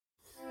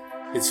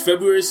It's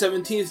February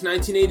 17th,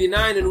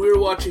 1989, and we're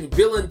watching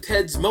Bill and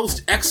Ted's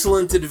Most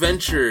Excellent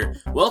Adventure.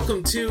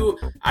 Welcome to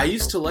I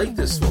Used to Like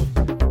This One.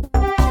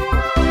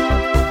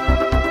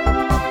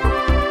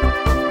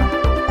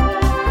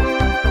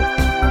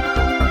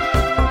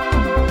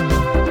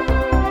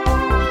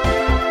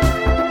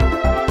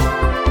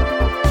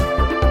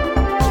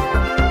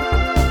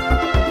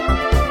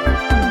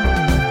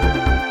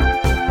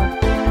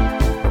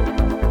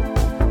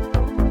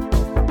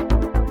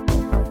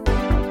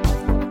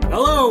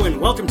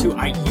 Welcome to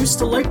I Used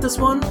to Like This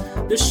One,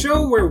 the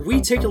show where we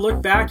take a look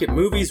back at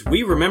movies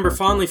we remember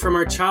fondly from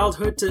our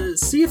childhood to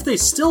see if they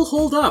still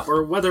hold up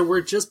or whether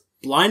we're just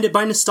blinded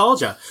by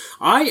nostalgia.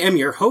 I am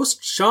your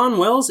host, Sean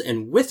Wells,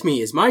 and with me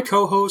is my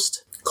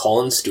co-host,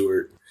 Colin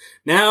Stewart.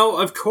 Now,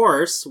 of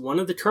course, one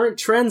of the current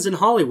trends in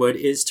Hollywood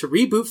is to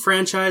reboot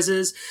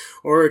franchises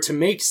or to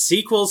make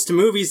sequels to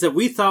movies that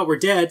we thought were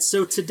dead.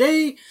 So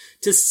today,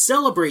 to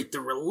celebrate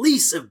the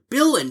release of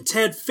Bill and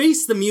Ted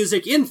Face the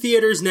Music in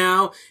theaters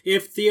now,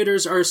 if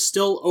theaters are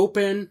still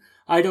open,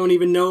 I don't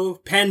even know,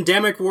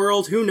 pandemic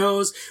world, who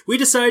knows, we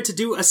decided to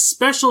do a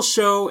special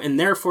show and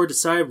therefore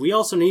decided we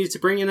also needed to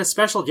bring in a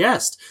special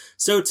guest.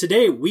 So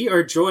today we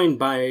are joined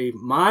by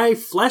my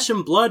flesh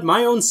and blood,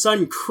 my own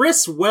son,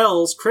 Chris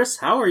Wells. Chris,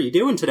 how are you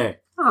doing today?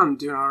 I'm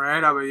doing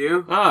alright, how about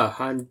you?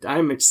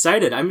 I'm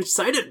excited. I'm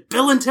excited.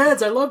 Bill and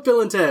Ted's. I love Bill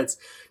and Ted's.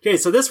 Okay,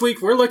 so this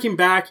week we're looking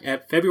back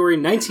at February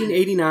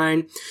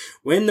 1989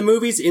 when the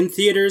movies in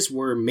theaters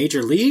were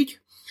Major League,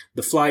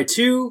 The Fly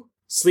 2,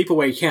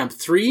 Sleepaway Camp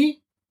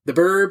 3, The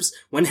Burbs,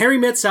 When Harry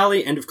Met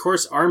Sally, and of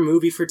course our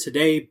movie for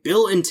today,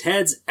 Bill and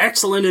Ted's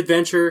Excellent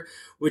Adventure,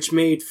 which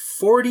made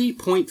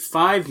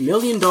 $40.5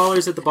 million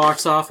at the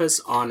box office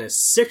on a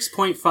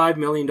 $6.5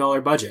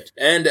 million budget.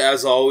 And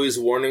as always,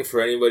 warning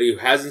for anybody who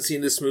hasn't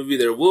seen this movie,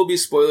 there will be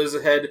spoilers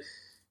ahead.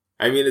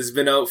 I mean, it's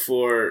been out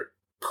for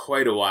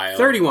quite a while.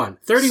 31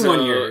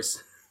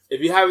 years.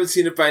 If you haven't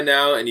seen it by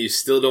now and you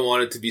still don't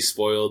want it to be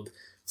spoiled,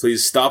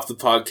 please stop the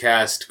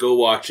podcast, go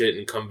watch it,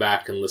 and come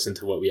back and listen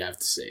to what we have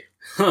to say.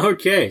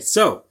 Okay,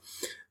 so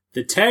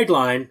the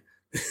tagline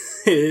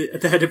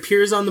that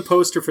appears on the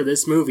poster for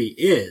this movie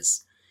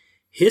is,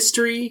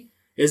 "History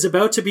is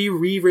about to be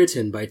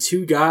rewritten by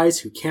two guys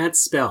who can't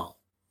spell."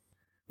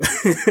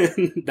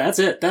 That's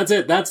it. That's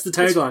the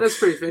tagline. That's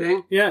pretty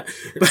fitting. Yeah.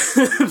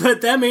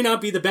 But that may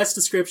not be the best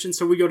description,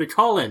 so we go to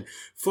Colin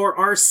for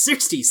our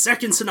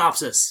 60-second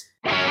synopsis.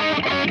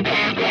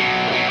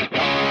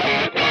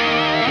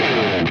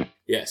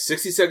 Yeah,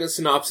 60-second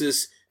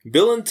synopsis.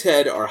 Bill and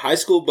Ted are high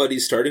school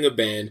buddies starting a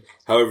band.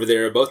 However, they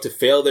are about to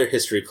fail their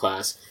history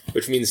class,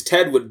 which means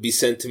Ted would be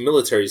sent to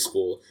military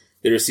school.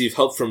 They receive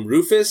help from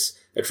Rufus,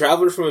 a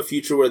traveler from a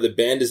future where the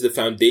band is the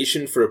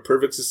foundation for a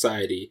perfect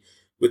society.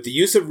 With the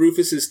use of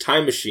Rufus's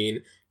time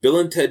machine, Bill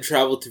and Ted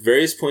travel to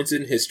various points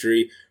in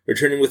history,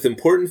 returning with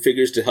important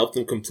figures to help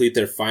them complete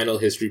their final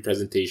history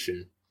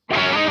presentation.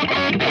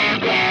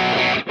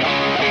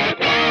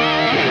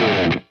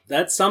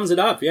 That sums it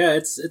up. Yeah,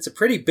 it's a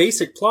pretty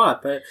basic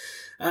plot, but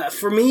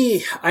for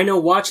me, I know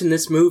watching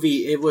this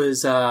movie, it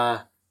was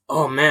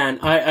oh man,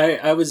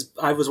 I was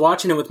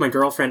watching it with my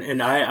girlfriend,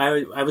 and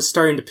I was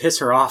starting to piss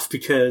her off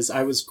because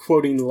I was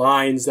quoting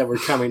lines that were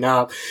coming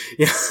up.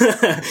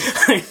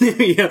 I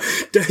knew,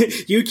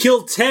 you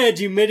killed Ted,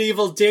 you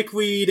medieval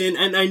dickweed,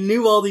 and I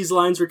knew all these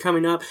lines were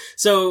coming up.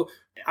 So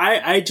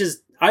I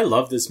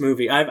love this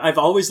movie. I've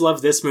always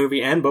loved this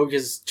movie and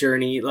Bogus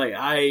Journey. Like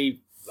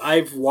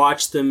I've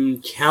watched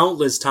them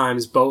countless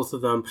times, both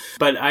of them,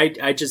 but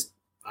I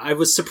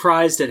was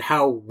surprised at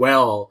how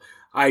well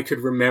I could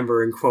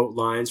remember and quote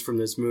lines from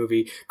this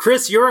movie.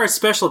 Chris, you're our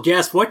special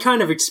guest. What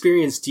kind of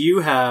experience do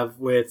you have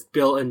with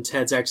Bill and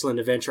Ted's Excellent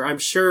Adventure? I'm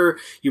sure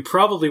you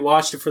probably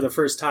watched it for the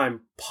first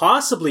time,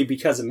 possibly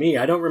because of me.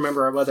 I don't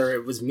remember whether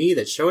it was me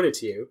that showed it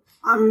to you.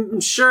 I'm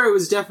sure it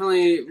was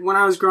definitely, when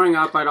I was growing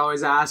up, I'd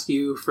always ask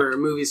you for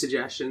movie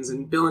suggestions,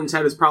 and Bill and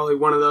Ted is probably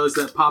one of those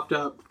that popped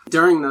up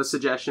during those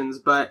suggestions.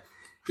 But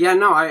yeah,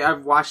 no,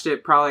 I've watched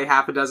it probably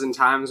half a dozen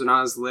times when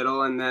I was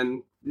little, and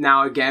then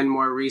now again,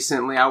 more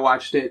recently, I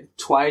watched it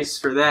twice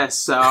for this,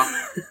 so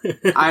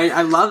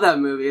I love that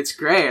movie. It's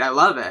great. I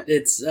love it.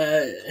 It's,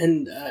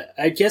 and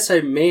I guess I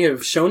may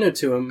have shown it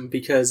to him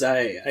because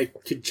I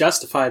could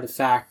justify the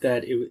fact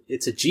that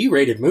it's a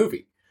G-rated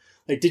movie.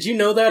 Like, did you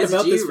know that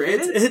about this?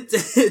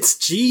 It's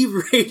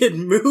G-rated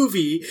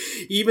movie,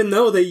 even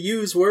though they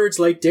use words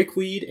like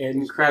dickweed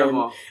and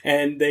incredible,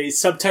 and they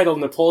subtitle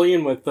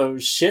Napoleon with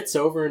those shits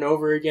over and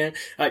over again.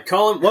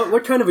 Colin,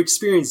 what kind of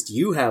experience do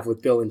you have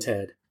with Bill and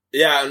Ted?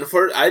 Yeah,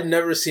 I'd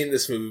never seen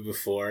this movie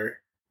before.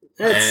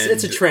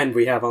 It's a trend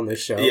we have on this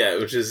show. Yeah,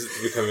 which is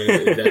becoming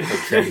a definite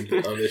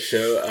trend on this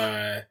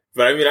show.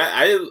 But I mean,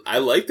 I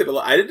liked it a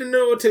lot. I didn't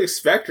know what to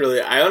expect,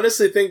 really. I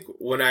honestly think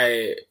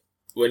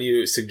when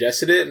you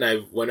suggested it and I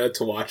went out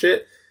to watch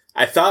it,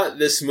 I thought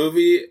this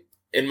movie,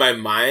 in my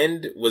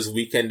mind, was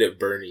Weekend at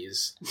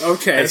Bernie's.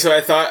 Okay. And so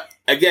I thought,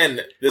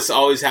 again, this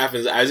always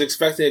happens. I was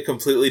expecting a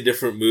completely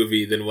different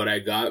movie than what I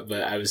got,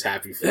 but I was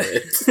happy for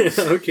it.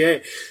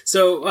 Okay.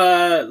 So,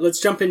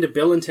 let's jump into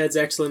Bill and Ted's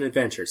Excellent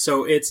Adventure.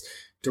 So it's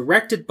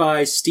directed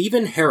by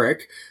Stephen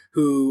Herrick,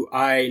 who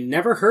I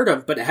never heard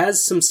of, but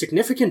has some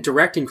significant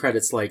directing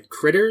credits like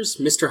Critters,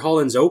 Mr.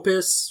 Holland's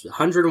Opus,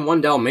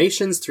 101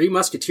 Dalmatians, Three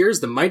Musketeers,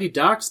 The Mighty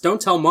Ducks,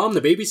 Don't Tell Mom,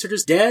 The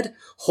Babysitter's Dead,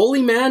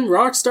 Holy Man,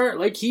 Rockstar.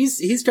 Like,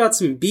 he's got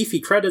some beefy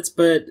credits,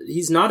 but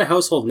he's not a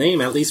household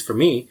name, at least for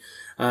me.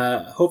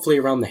 Hopefully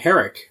around the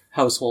Herrick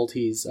household,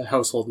 he's a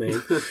household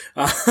name.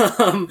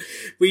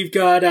 We've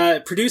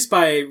got, produced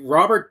by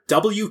Robert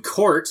W.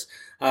 Court,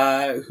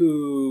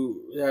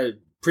 who,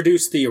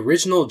 produced the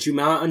original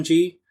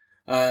Jumanji,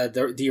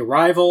 the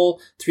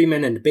Arrival, Three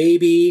Men and a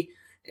Baby,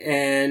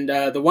 and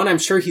the one I'm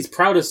sure he's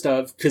proudest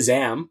of,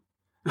 Kazam.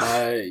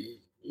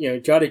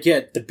 Gotta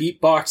get the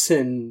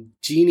beatboxing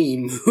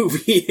genie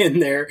movie in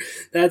there.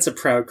 That's a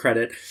proud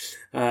credit.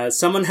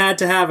 Someone had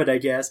to have it, I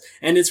guess.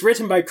 And it's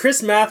written by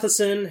Chris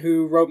Matheson,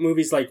 who wrote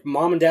movies like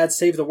Mom and Dad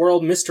Save the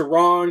World, Mr.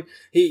 Wrong.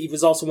 He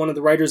was also one of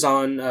the writers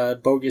on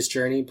Bogus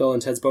Journey, Bill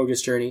and Ted's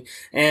Bogus Journey.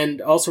 And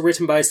also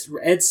written by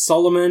Ed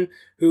Solomon,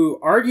 who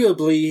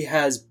arguably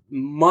has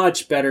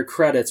much better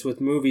credits with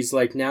movies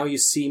like Now You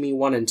See Me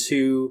 1 and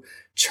 2,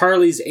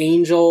 Charlie's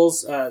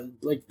Angels,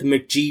 like the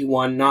McGee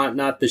one,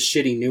 not the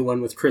shitty new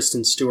one with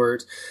Kristen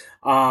Stewart.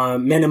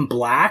 Men in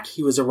Black.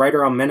 He was a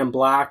writer on Men in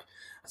Black.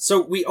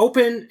 So we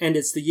open, and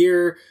it's the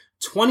year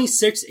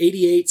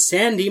 2688,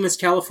 San Dimas,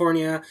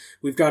 California.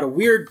 We've got a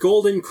weird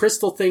golden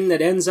crystal thing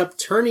that ends up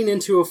turning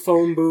into a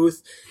phone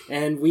booth,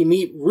 and we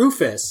meet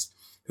Rufus,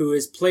 who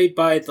is played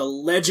by the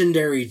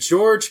legendary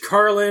George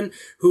Carlin,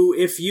 who,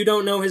 if you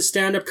don't know his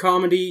stand-up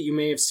comedy, you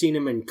may have seen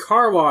him in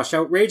Car Wash,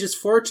 Outrageous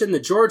Fortune, The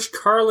George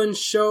Carlin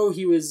Show.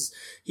 He was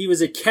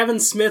a Kevin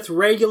Smith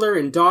regular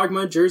in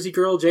Dogma, Jersey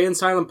Girl, Jay and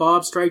Silent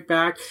Bob Strike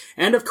Back,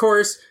 and of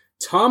course,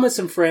 Thomas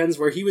and Friends,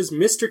 where he was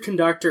Mr.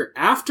 Conductor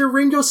after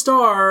Ringo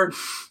Starr,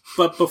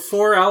 but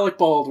before Alec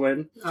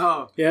Baldwin.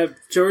 Oh. Yeah,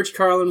 George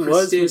Carlin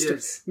was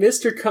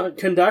Mr.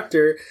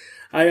 Conductor.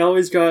 I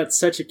always got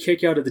such a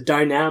kick out of the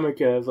dynamic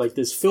of, like,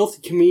 this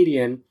filthy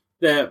comedian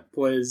that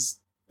was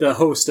the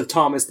host of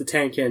Thomas the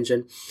Tank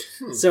Engine.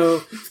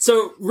 So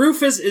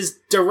Rufus is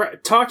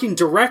talking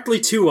directly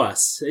to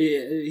us.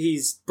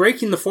 He's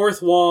breaking the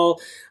fourth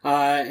wall,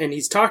 and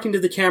he's talking to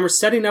the camera,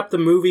 setting up the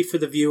movie for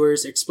the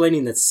viewers,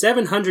 explaining that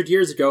 700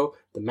 years ago,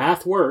 the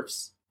math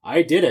works.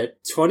 I did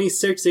it.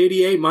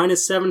 2688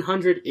 minus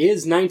 700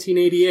 is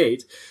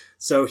 1988.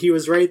 So he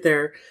was right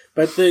there.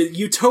 But the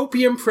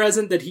utopian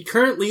present that he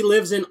currently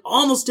lives in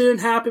almost didn't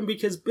happen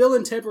because Bill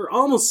and Ted were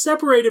almost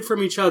separated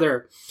from each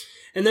other.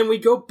 And then we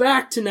go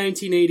back to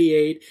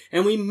 1988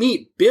 and we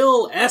meet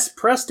Bill S.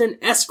 Preston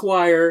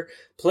Esquire,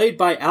 played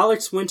by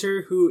Alex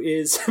Winter, who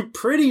is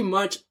pretty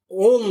much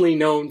only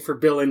known for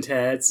Bill and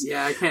Ted's.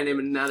 Yeah, I can't name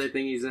another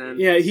thing he's in.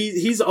 Yeah,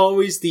 he's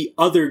always the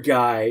other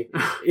guy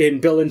in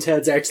Bill and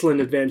Ted's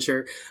Excellent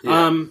Adventure.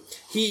 Yeah.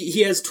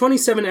 He has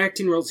 27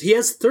 acting roles. He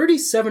has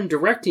 37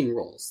 directing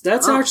roles.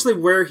 That's actually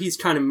where he's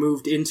kind of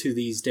moved into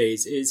these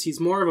days, is he's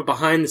more of a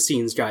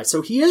behind-the-scenes guy.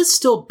 So he is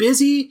still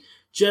busy,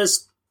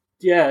 just,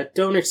 yeah,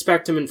 don't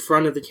expect him in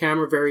front of the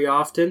camera very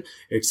often,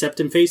 except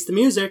in Face the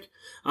Music.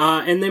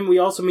 And then we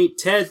also meet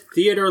Ted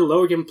Theodore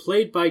Logan,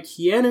 played by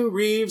Keanu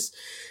Reeves,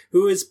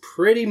 who is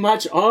pretty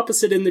much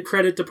opposite in the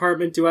credit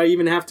department. Do I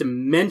even have to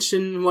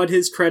mention what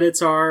his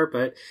credits are?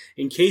 But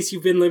in case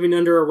you've been living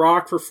under a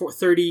rock for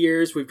 30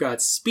 years, we've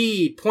got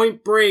Speed,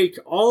 Point Break,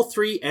 all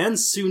 3 and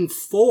soon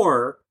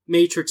 4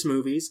 Matrix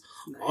movies,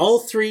 nice. All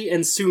 3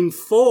 and soon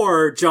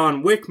 4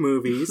 John Wick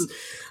movies.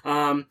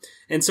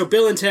 And so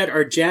Bill and Ted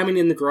are jamming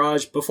in the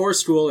garage before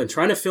school and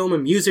trying to film a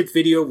music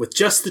video with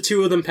just the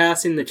two of them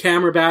passing the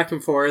camera back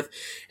and forth.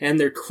 And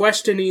they're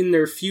questioning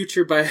their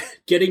future by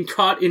getting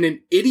caught in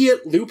an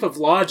idiot loop of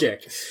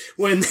logic.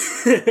 When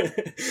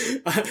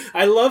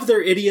I love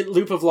their idiot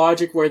loop of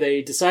logic where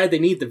they decide they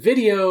need the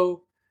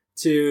video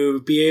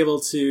to be able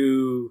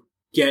to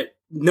get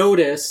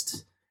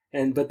noticed.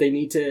 But they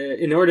need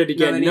to, in order to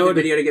get the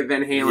video to get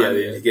Van Halen. Yeah,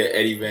 they need to get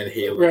Eddie Van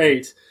Halen.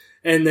 Right.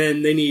 And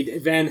then they need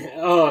need Van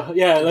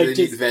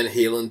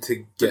Halen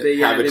to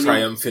have a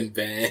triumphant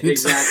band.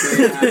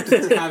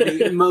 Exactly. To have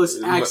the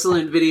most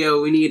excellent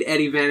video, we need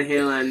Eddie Van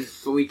Halen,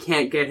 but we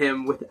can't get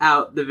him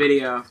without the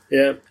video.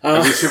 Yeah.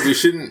 We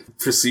shouldn't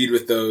proceed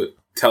with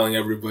telling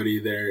everybody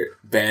their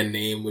band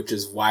name, which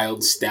is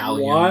Wild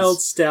Stallions.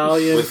 Wild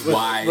Stallions. With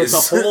Ys. With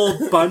a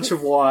whole bunch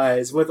of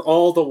Ys. With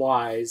all the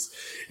Ys.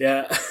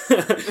 Yeah.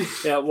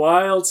 Yeah,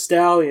 Wild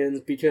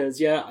Stallions,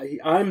 because, yeah,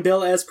 I'm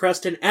Bill S.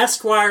 Preston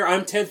Esquire,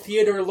 I'm Ted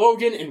Theodore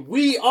Logan, and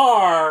we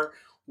are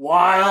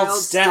Wild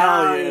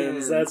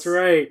Stallions. That's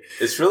right.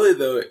 It's really,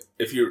 though,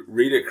 if you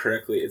read it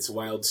correctly, it's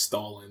Wild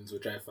Stallings,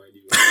 which I find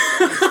you.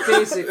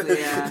 Basically,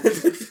 yeah.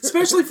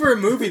 Especially for a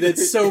movie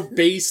that's so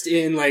based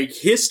in, like,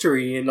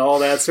 history and all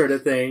that sort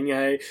of thing.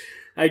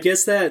 I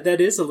guess that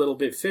is a little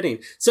bit fitting.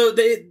 So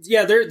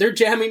they're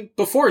jamming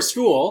before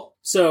school.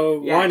 So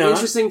why not?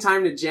 Interesting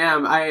time to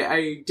jam.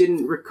 I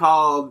didn't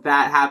recall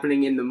that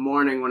happening in the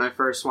morning when I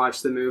first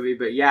watched the movie,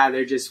 but yeah,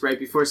 they're just right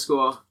before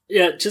school.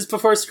 Yeah, just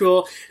before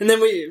school, and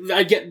then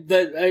I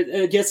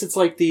guess it's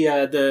like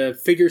the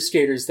figure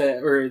skaters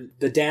or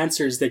the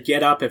dancers that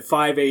get up at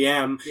 5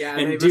 a.m.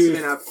 and do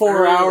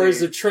 4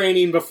 hours of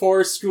training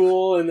before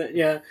school,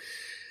 and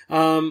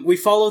we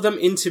follow them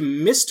into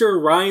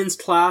Mr. Ryan's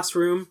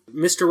classroom.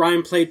 Mr.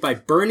 Ryan, played by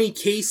Bernie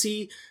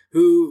Casey,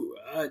 who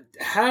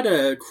had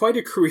quite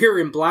a career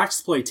in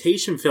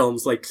blaxploitation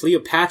films like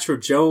Cleopatra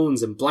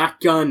Jones and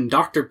Black Gun,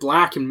 Dr.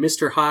 Black and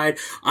Mr. Hyde.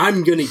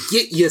 I'm gonna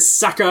get you,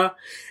 sucker!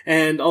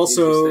 And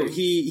also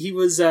he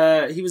was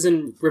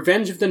in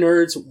Revenge of the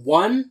Nerds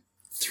 1,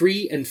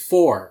 3, and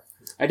 4.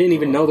 I didn't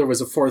even know there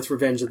was a 4th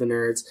Revenge of the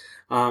Nerds.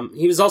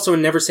 He was also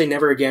in Never Say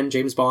Never Again,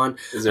 James Bond.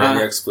 Is there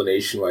any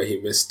explanation why he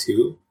missed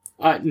 2?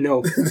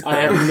 No,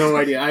 I have no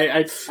idea.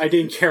 I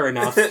didn't care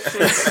enough.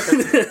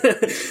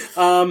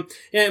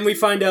 And we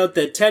find out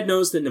that Ted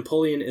knows that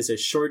Napoleon is a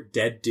short,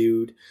 dead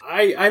dude.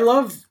 I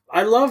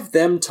love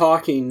them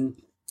talking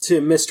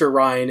to Mr.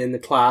 Ryan in the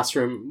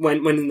classroom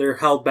when they're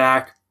held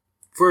back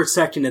for a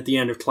second at the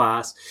end of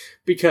class,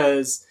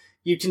 because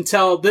you can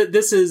tell that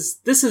this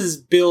is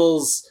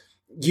Bill's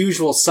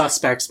Usual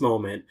Suspects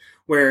moment,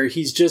 where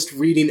he's just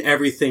reading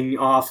everything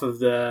off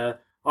the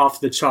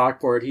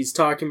chalkboard. He's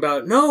talking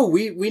about, no,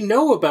 we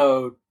know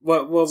about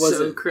what was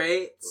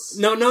Socrates? it?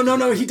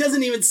 No. He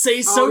doesn't even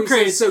say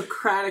Socrates.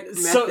 Socratic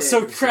method.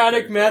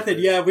 Socratic method.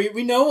 Yeah,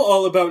 we know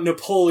all about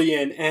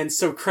Napoleon and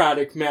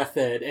Socratic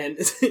method, and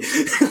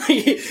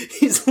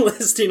he's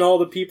listing all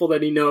the people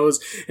that he knows,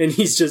 and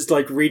he's just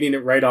like reading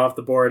it right off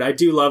the board. I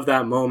do love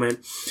that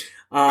moment.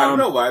 I don't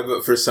know why,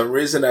 but for some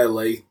reason I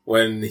like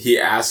when he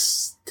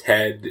asks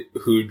Ted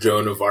who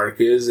Joan of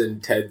Arc is,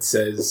 and Ted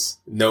says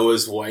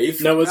Noah's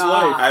wife. I was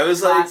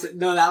classic. like,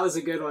 no, that was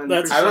a good one.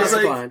 I was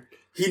like,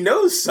 he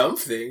knows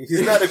something.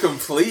 He's not a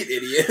complete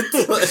idiot.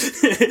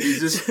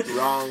 He's just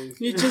wrong.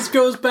 He just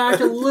goes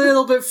back a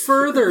little bit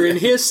further in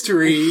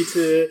history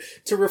to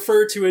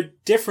refer to a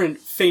different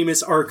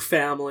famous Arc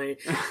family.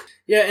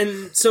 Yeah,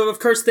 and so of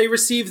course they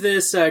receive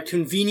this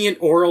convenient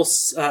oral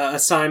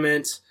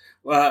assignment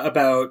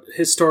about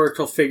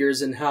historical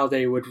figures and how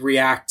they would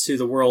react to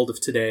the world of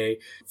today.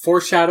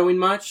 Foreshadowing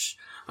much?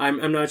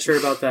 I'm not sure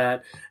about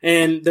that.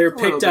 And they're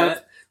picked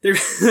up. They're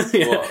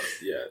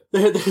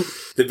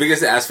The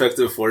biggest aspect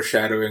of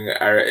foreshadowing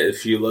are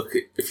if you look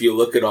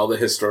at all the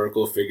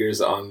historical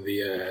figures on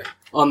the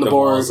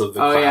walls of the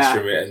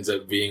classroom, it ends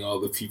up being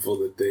all the people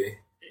that they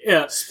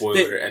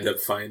end up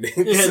finding.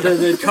 Yeah,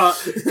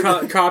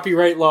 the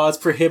copyright laws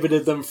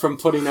prohibited them from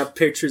putting up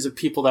pictures of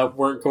people that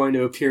weren't going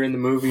to appear in the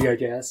movie, I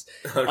guess.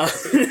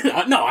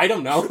 Okay. No, I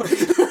don't know.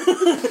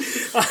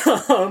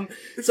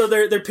 So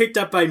they're picked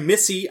up by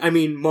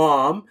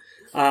Mom.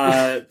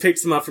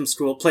 Picks them up from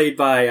school.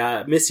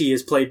 Missy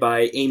is played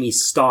by Amy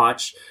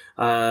Stotch,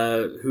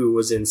 who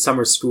was in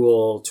Summer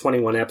School,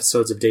 21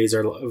 episodes of Days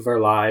of Our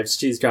Lives.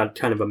 She's got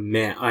kind of a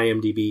meh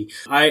IMDb.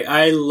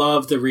 I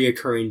love the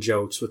reoccurring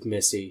jokes with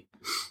Missy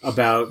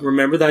about,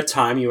 remember that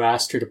time you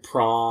asked her to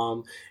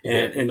prom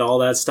and all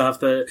that stuff.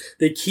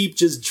 They keep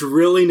just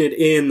drilling it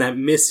in that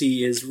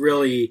Missy is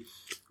really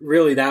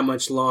that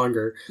much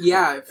longer.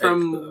 Yeah,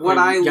 from what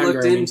I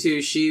looked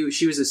into, she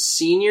was a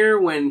senior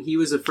when he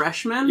was a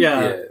freshman.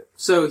 Yeah.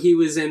 So he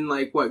was in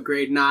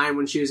grade 9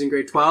 when she was in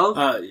grade 12?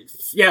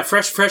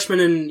 Freshman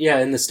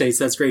in the States,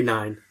 that's grade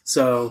 9.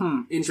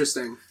 So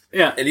interesting.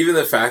 Yeah. And even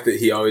the fact that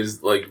he always,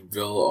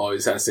 Bill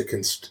always has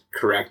to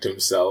correct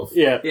himself.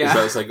 Yeah. Yeah.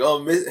 So it's like,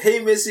 hey,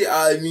 Missy,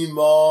 I mean,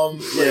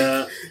 Mom.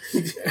 Yeah.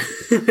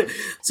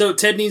 So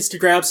Ted needs to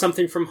grab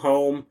something from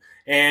home,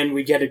 and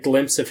we get a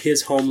glimpse of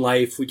his home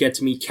life. We get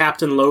to meet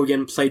Captain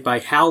Logan, played by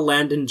Hal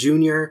Landon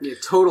Jr. Yeah,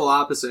 total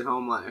opposite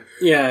home life.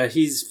 Yeah,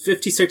 he's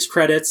 56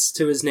 credits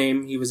to his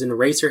name. He was in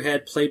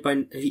Eraserhead,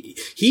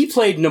 he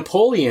played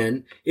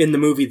Napoleon in the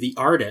movie The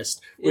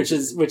Artist, which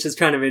is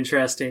kind of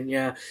interesting.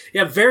 Yeah.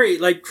 Yeah, very,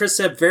 like Chris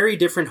said, very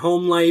different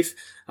home life.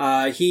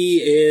 He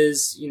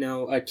is,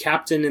 a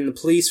captain in the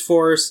police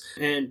force,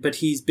 but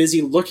he's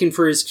busy looking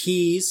for his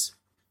keys.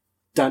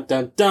 Dun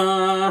dun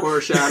dun.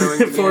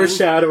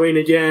 Foreshadowing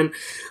again.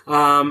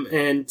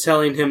 And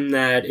telling him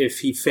that if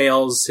he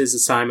fails his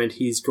assignment,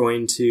 he's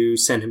going to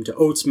send him to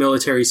Oates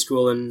Military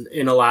School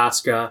in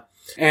Alaska.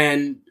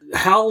 And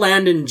Hal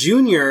Landon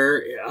Jr.,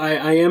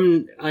 I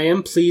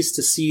am pleased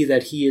to see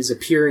that he is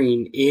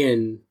appearing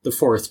in the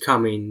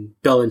forthcoming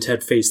Bill and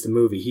Ted Face the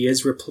Movie. He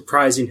is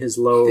reprising his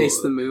low...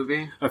 Face the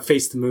Movie?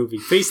 Face the Movie.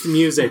 Face the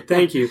Music.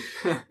 Thank you.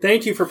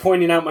 Thank you for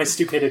pointing out my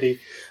stupidity.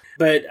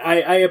 But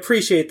I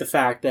appreciate the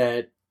fact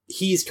that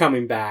he's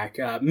coming back.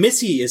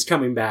 Missy is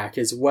coming back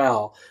as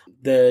well.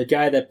 The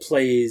guy that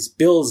plays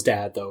Bill's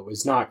dad, though,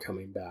 is not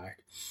coming back.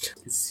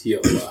 Is he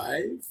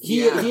alive?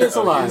 He is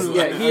alive.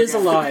 He is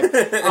alive.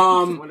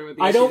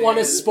 I don't want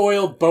to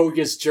spoil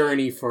Bogus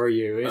Journey for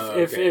you.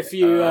 If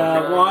you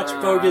watch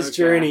Bogus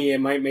Journey, it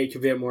might make a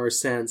bit more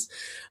sense.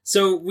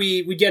 So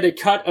we get a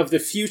cut of the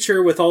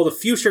future with all the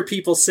future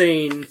people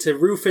saying to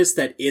Rufus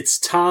that it's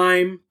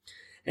time.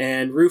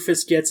 and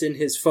Rufus gets in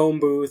his phone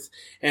booth,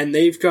 and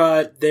they've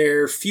got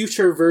their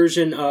future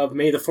version of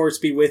May the Force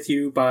Be With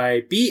You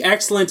by Be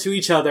Excellent to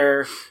Each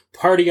Other.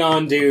 Party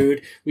on,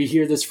 dude. We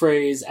hear this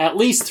phrase at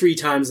least 3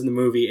 times in the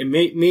movie. It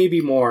may be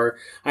more.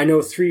 I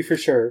know 3 for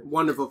sure.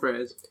 Wonderful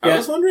phrase. I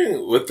was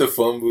wondering with the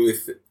phone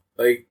booth,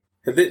 like,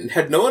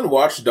 had no one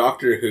watched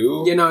Doctor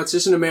Who? You know, it's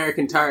just an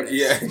American TARDIS.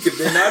 Yeah, could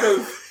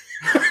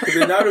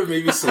they not have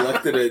maybe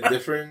selected a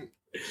different...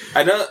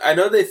 I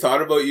know they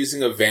thought about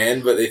using a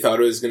van, but they thought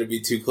it was going to be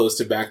too close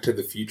to Back to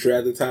the Future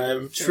at the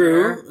time.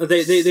 True.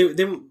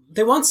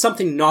 They want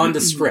something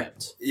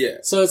nondescript. Yeah.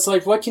 So it's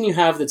like, what can you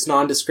have that's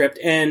nondescript?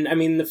 And, I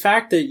mean, the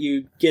fact that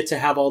you get to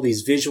have all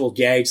these visual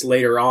gags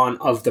later on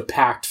of the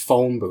packed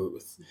phone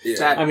booth.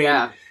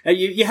 Yeah.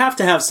 You have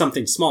to have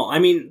something small. I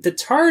mean, the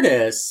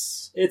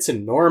TARDIS, it's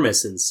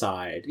enormous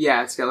inside.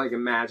 Yeah, it's got like a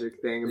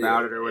magic thing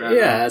about it or whatever.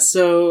 Yeah,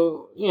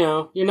 so,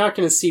 you're not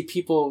going to see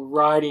people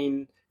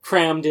riding...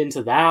 crammed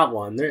into that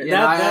one.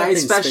 I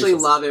especially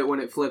love it when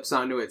it flips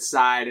onto its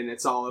side and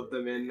it's all of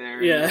them in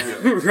there. Yeah,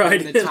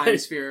 right. In the time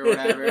sphere or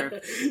whatever.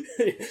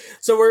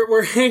 So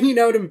we're hanging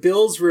out in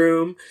Bill's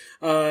room,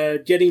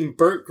 getting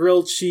burnt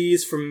grilled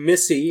cheese from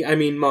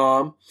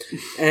Mom,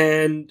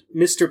 and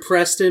Mr.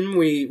 Preston.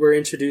 We were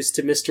introduced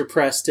to Mr.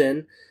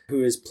 Preston,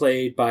 who is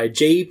played by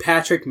J.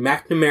 Patrick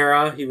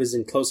McNamara. He was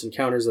in Close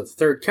Encounters of the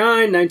Third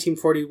Kind,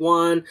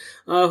 1941,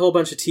 a whole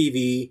bunch of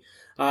TV.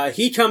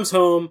 He comes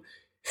home.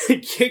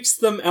 Kicks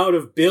them out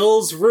of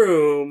Bill's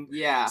room.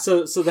 Yeah.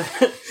 So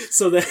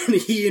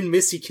that he and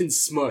Missy can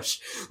smush.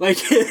 Like,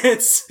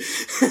 it's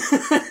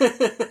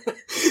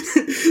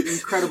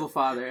incredible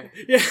father.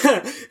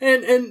 Yeah.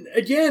 And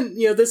again,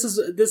 this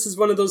is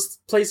one of those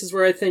places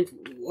where I think,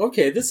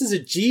 okay, this is a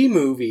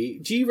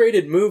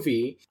G-rated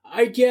movie.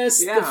 I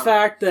guess the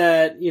fact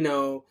that,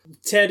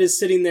 Ted is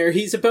sitting there,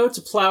 he's about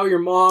to plow your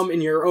mom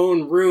in your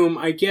own room,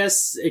 I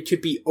guess it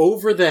could be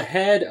over the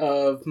head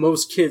of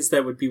most kids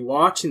that would be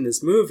watching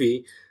this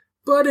movie,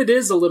 but it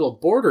is a little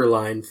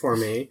borderline for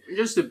me.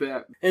 Just a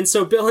bit. And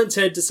so Bill and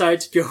Ted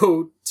decide to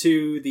go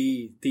to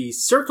the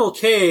Circle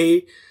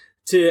K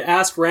to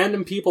ask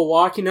random people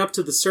walking up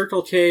to the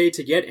Circle K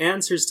to get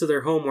answers to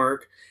their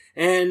homework.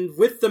 And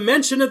with the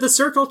mention of the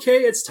Circle K,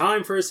 it's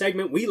time for a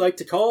segment we like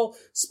to call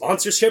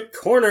Sponsorship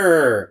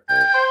Corner.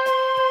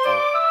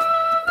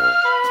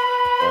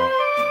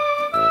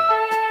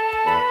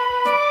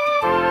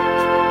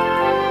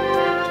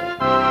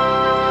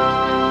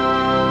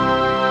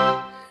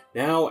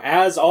 Now,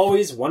 as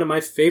always, one of my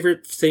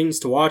favorite things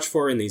to watch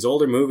for in these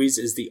older movies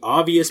is the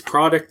obvious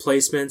product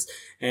placements,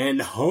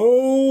 and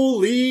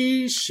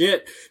holy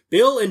shit,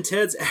 Bill and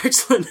Ted's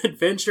Excellent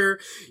Adventure,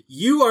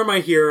 you are my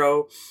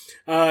hero.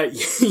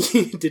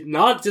 You did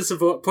not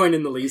disappoint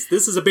in the least.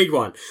 This is a big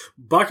one.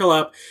 Buckle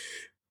up.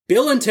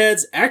 Bill and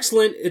Ted's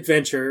Excellent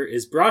Adventure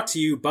is brought to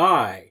you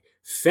by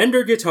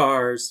Fender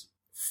Guitars,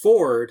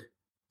 Ford,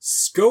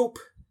 Scope,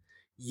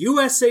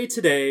 USA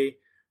Today,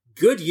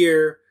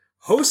 Goodyear,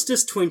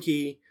 Hostess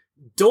Twinkie,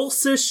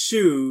 Dulcis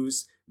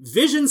Shoes,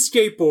 Vision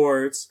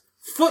Skateboards,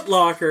 Foot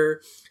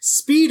Locker,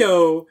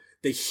 Speedo,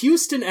 the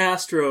Houston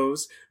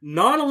Astros,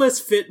 Nautilus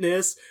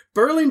Fitness,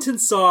 Burlington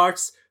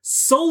Socks,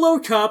 Solo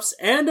Cups,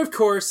 and of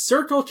course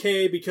Circle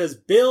K, because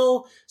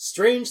Bill,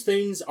 strange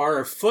things are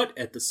afoot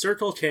at the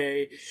Circle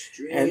K.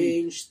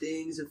 Strange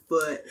things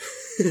afoot.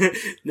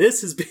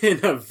 This has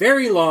been a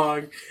very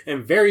long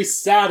and very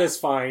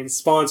satisfying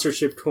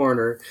sponsorship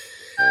corner.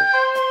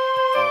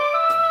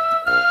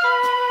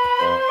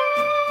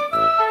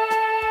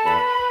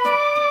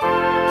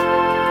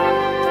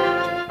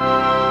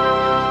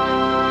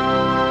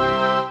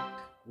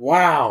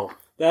 Wow,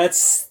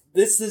 this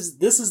is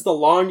the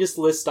longest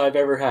list I've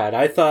ever had.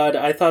 I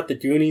thought the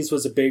Goonies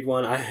was a big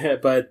one.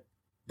 But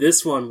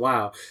this one,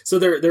 wow. So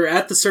they're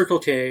at the Circle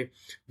K.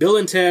 Bill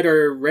and Ted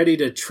are ready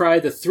to try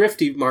the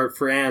Thrifty Mart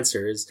for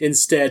answers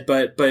instead,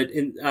 but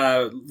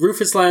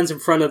Rufus lands in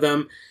front of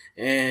them,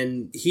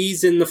 and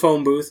he's in the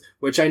phone booth,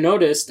 which I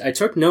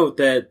took note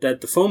that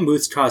the phone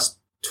booths cost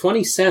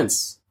 20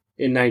 cents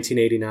in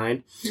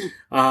 1989.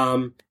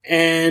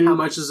 And how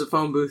much does a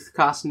phone booth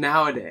cost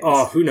nowadays?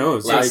 Oh, who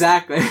knows?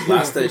 Exactly.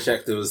 Last I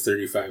checked, it was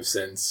 35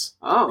 cents.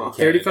 Oh,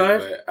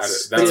 35?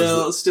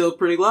 Still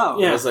pretty low.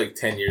 Yeah, that was like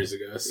 10 years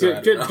ago.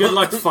 So good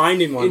luck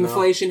finding one.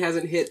 Inflation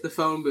hasn't hit the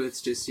phone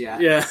booths just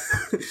yet. Yeah,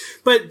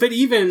 but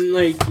even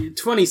like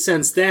 20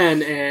 cents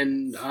then,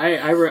 and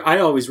I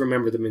always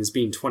remember them as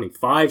being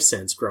 25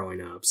 cents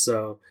growing up.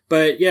 So,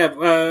 but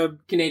yeah,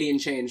 Canadian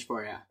change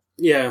for you.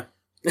 Yeah.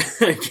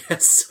 I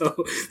guess so.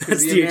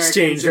 That's the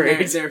exchange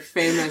rate. Their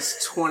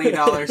famous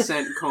 $20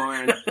 cent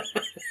coin.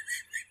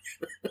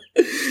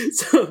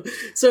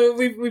 So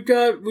we've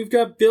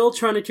got Bill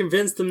trying to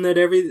convince them that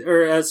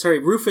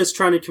Rufus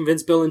trying to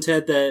convince Bill and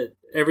Ted that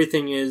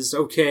everything is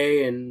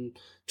okay and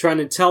trying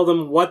to tell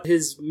them what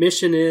his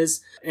mission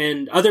is,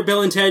 and other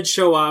Bill and Ted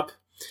show up,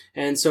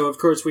 and so of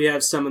course we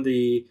have some of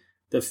the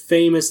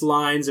famous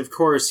lines, of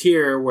course,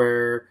 here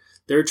where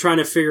they're trying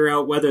to figure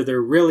out whether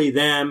they're really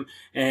them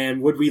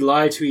and would we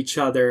lie to each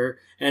other.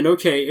 And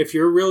okay, if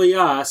you're really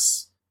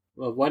us,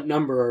 Well, what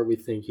number are we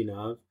thinking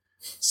of?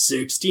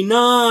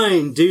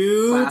 69,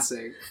 dude.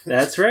 Classic.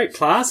 That's right,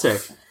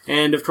 classic.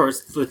 And of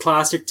course, the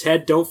classic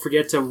Ted, don't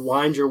forget to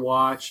wind your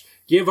watch,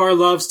 give our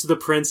loves to the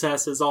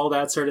princesses, all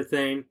that sort of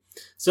thing.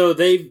 So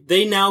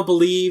they now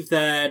believe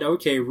that,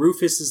 okay,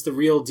 Rufus is the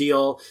real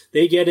deal.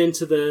 They get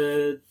into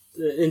the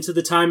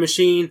time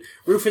machine.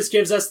 Rufus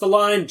gives us the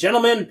line,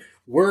 "Gentlemen,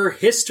 we're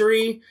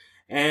history."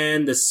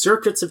 And the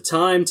circuits of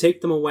time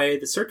take them away.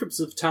 The circuits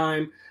of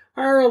time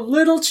are a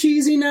little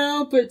cheesy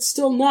now, but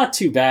still not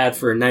too bad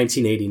for a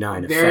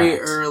 1989 Very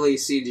effect. early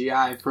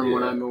CGI from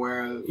what I'm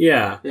aware of.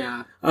 Yeah.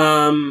 Yeah.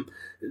 Um,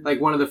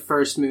 Like one of the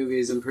first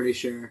movies, I'm pretty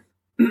sure.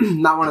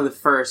 Not one of the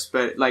first,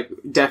 but like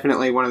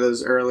definitely one of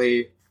those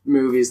early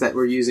movies that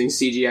were using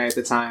CGI at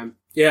the time.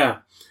 yeah.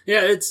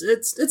 Yeah,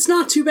 it's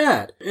not too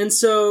bad. And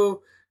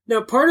so,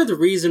 now part of the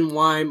reason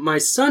why my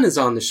son is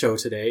on the show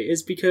today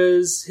is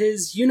because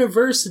his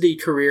university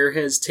career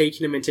has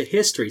taken him into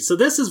history. So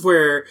this is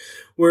where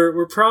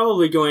we're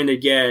probably going to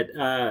get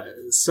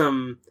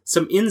some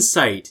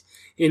insight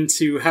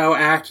into how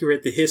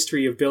accurate the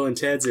history of Bill and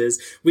Ted's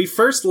is. We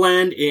first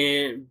land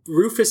in,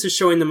 Rufus is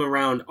showing them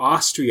around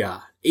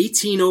Austria,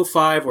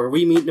 1805, where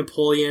we meet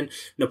Napoleon.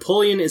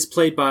 Napoleon is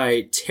played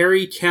by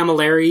Terry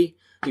Camilleri.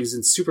 He was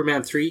in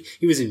Superman 3.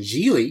 He was in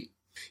Geely.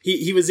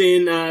 He was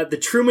in The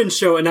Truman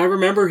Show, and I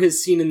remember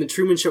his scene in The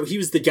Truman Show. He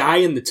was the guy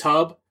in the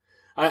tub.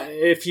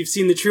 If you've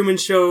seen The Truman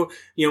Show,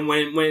 you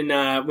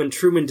know, when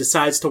Truman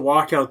decides to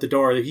walk out the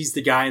door, he's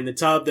the guy in the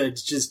tub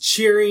that's just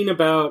cheering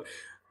about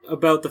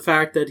the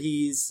fact that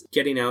he's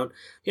getting out.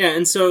 Yeah,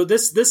 and so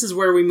this is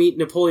where we meet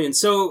Napoleon.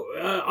 So,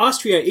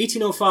 Austria,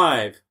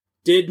 1805.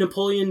 Did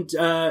Napoleon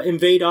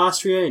invade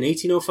Austria in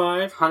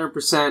 1805?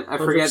 100%. I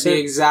forget the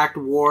exact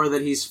war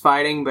that he's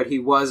fighting, but he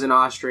was in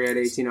Austria at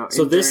during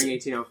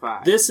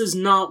 1805. This is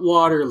not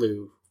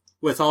Waterloo.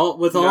 With all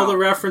the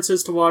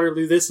references to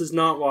Waterloo, this is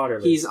not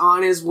Waterloo. He's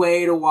on his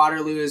way to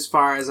Waterloo as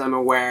far as I'm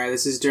aware.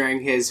 This is during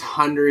his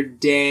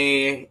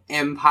 100-day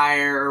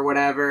empire or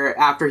whatever.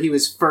 After he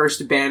was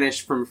first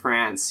banished from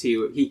France,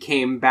 he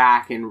came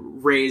back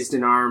and raised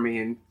an army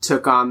and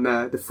took on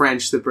the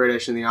French, the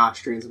British, and the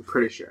Austrians, I'm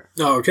pretty sure.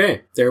 Oh,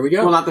 okay. There we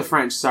go. Well, not the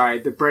French, sorry.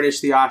 The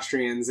British, the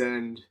Austrians,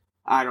 and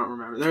I don't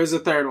remember. There was a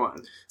third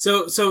one.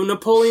 So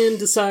Napoleon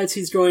decides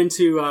he's going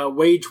to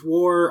wage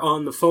war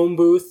on the phone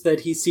booth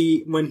that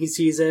when he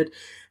sees it,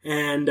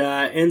 and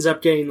ends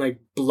up getting like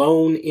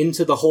blown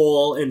into the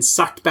hole and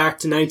sucked back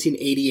to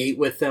 1988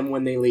 with them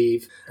when they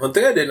leave. One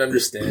thing I didn't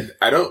understand,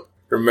 I don't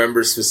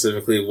remember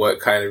specifically what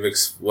kind of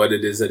what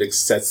it is that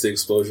sets the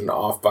explosion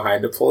off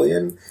behind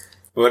Napoleon.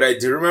 But what I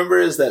do remember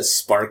is that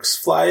sparks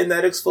fly in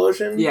that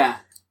explosion. Yeah.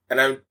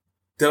 And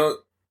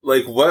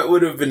what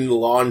would have been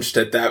launched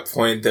at that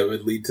point that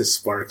would lead to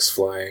sparks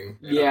flying?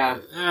 Yeah.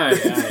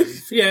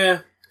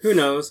 Yeah. Who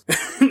knows?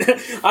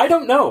 I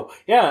don't know.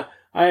 Yeah.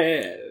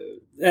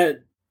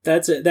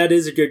 That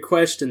is a good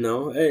question,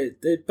 though.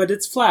 But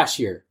it's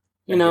flashier.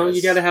 You know,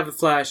 you got to have a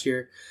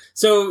flashier.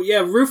 So, yeah,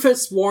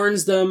 Rufus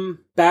warns them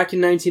back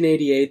in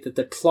 1988 that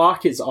the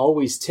clock is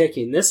always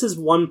ticking. This is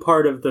one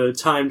part of the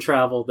time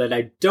travel that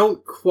I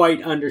don't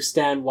quite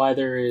understand why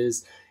there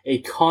is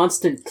a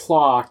constant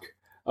clock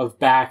of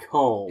back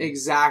home.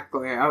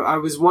 Exactly. I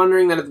was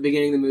wondering that at the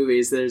beginning of the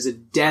movies, there's a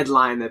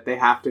deadline that they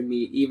have to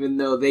meet, even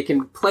though they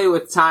can play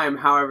with time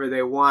however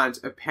they want,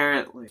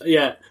 apparently.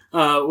 Yeah,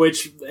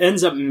 which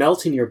ends up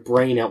melting your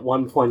brain at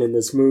one point in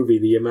this movie,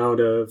 the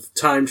amount of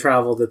time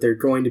travel that they're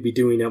going to be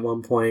doing at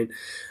one point.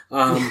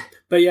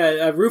 But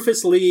yeah,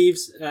 Rufus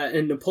leaves,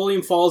 and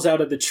Napoleon falls out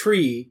of the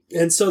tree,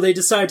 and so they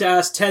decide to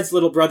ask Ted's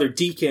little brother,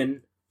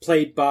 Deacon,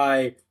 played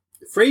by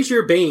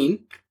Fraser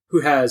Bain,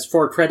 who has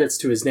 4 credits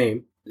to his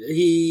name.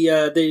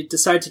 They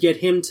decide to get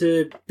him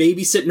to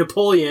babysit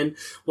Napoleon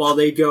while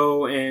they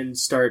go and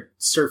start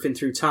surfing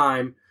through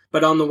time.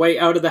 But on the way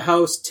out of the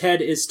house,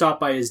 Ted is stopped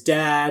by his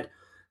dad,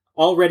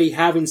 already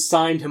having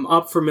signed him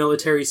up for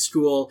military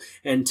school,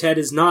 and Ted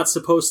is not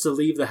supposed to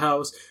leave the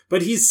house,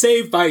 but he's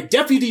saved by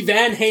Deputy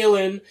Van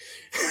Halen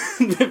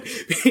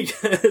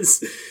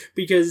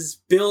because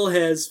Bill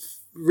has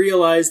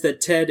realized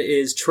that Ted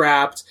is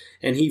trapped,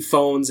 and he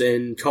phones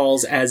and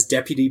calls as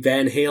Deputy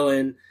Van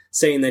Halen,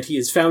 saying that he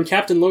has found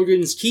Captain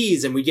Logan's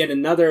keys, and we get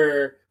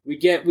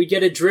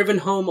it driven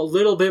home a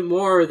little bit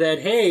more that,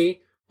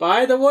 hey,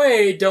 by the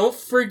way, don't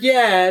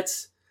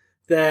forget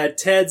that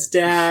Ted's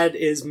dad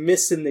is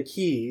missing the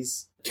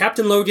keys.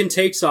 Captain Logan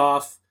takes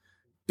off.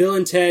 Bill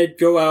and Ted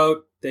go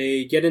out.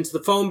 They get into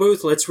the phone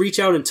booth. Let's reach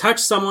out and touch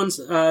someone,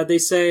 they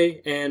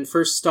say. And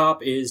first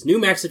stop is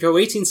New Mexico,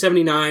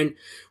 1879,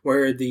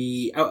 where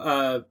the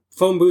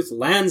phone booth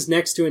lands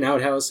next to an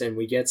outhouse, and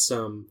we get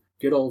some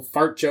good old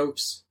fart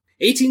jokes.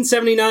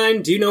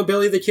 1879, do you know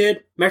Billy the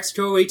Kid?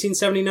 Mexico,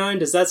 1879,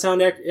 does that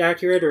sound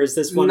accurate, or is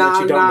this one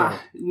that you don't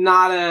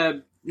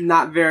know?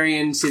 Not very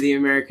into the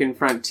American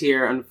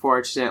frontier,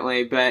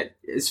 unfortunately, but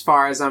as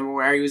far as I'm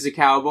aware, he was a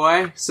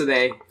cowboy. So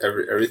they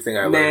everything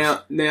I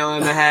learned nail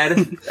on the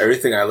head.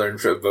 Everything I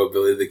learned about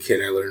Billy the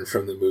Kid, I learned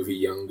from the movie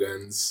Young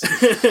Guns.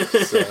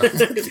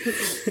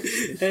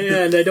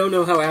 And I don't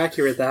know how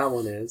accurate that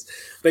one is.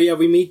 But yeah,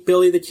 we meet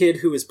Billy the Kid,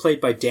 who is played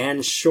by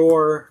Dan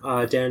Shore.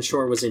 Dan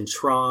Shore was in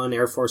Tron,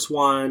 Air Force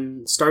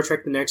One, Star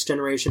Trek The Next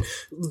Generation.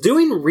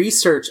 Doing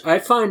research, I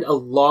find a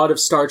lot of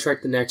Star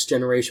Trek The Next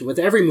Generation with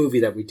every movie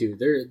that we do.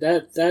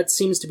 That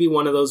seems to be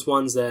one of those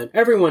ones that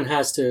everyone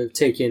has to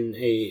take in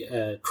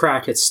a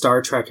crack at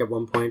Star Trek at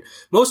one point.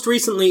 Most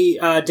recently,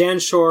 Dan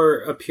Shore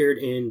appeared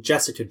in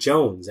Jessica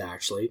Jones,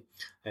 actually.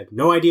 I have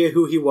no idea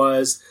who he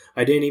was.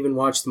 I didn't even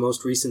watch the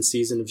most recent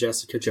season of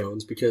Jessica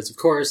Jones because, of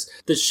course,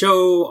 the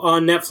show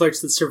on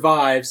Netflix that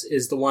survives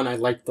is the one I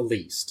liked the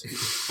least.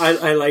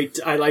 I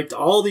liked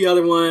all the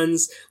other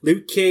ones,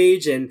 Luke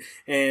Cage and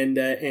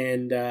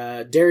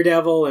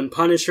Daredevil and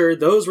Punisher.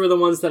 Those were the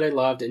ones that I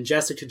loved, and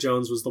Jessica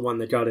Jones was the one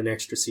that got an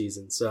extra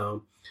season.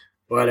 So,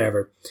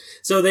 whatever.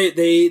 So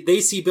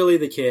they see Billy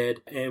the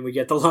Kid, and we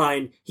get the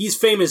line, "He's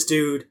famous,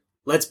 dude.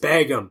 Let's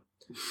bag him."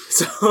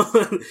 So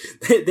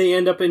they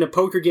end up in a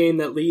poker game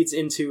that leads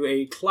into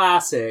a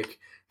classic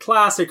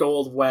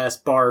Old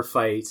West bar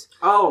fight.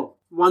 Oh,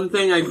 one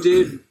thing I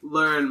did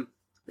learn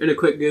in a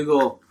quick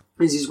Google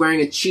is he's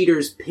wearing a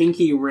cheater's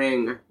pinky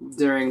ring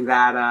during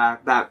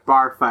that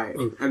bar fight,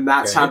 and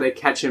that's how they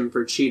catch him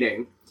for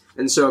cheating.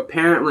 And so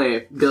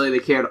apparently Billy the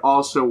Kid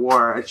also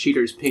wore a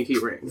cheater's pinky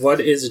ring.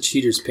 What is a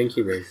cheater's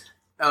pinky ring?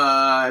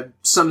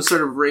 Some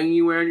sort of ring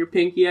you wear on your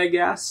pinky, I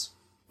guess.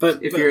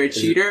 But if you're a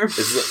cheater,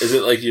 is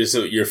it like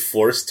you're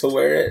forced to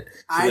wear it?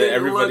 So I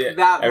didn't look that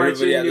much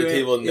everybody into at the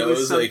table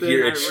knows like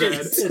you're a cheater.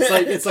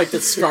 It's like the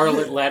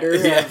Scarlet Letter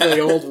of the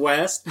Old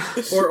West,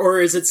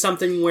 or is it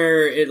something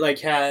where it like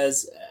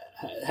has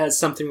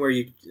something where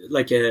you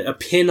like a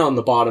pin on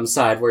the bottom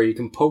side where you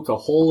can poke a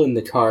hole in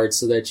the card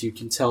so that you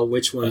can tell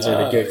which ones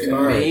are the good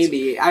cards.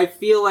 Maybe. I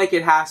feel like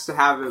it has to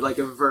have like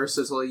a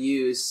versatile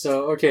use.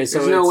 So there's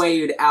no way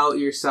you'd out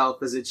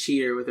yourself as a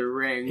cheater with a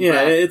ring.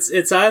 Yeah,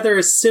 it's either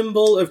a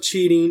symbol of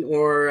cheating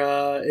or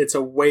it's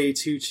a way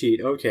to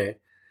cheat. Okay.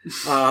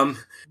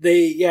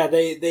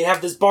 They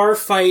have this bar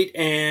fight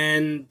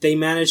and they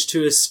manage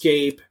to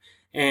escape,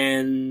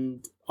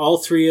 and all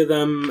three of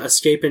them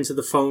escape into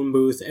the phone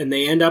booth, and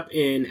they end up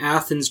in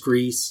Athens,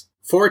 Greece,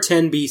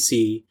 410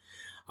 BC,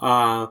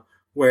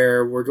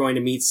 where we're going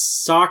to meet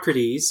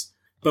Socrates.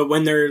 But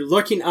when they're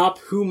looking up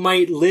who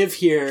might live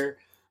here,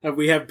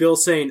 we have Bill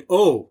saying,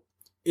 "Oh,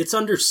 it's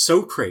under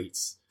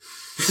Socrates."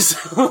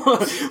 So,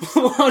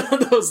 one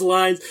of those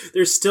lines,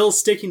 they're still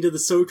sticking to the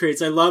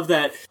Socrates. I love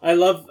that. I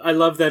love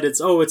that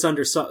it's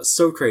under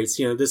Socrates.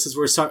 You know, this is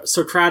where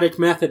Socratic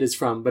method is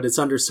from, but it's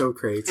under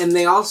Socrates. And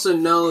they also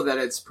know that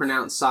it's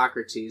pronounced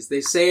Socrates.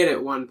 They say it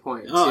at one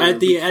point. Oh, at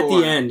the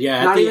end,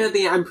 yeah. Not even at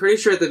the end. I'm pretty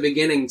sure at the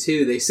beginning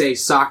too. They say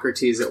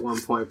Socrates at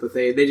one point, but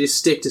they just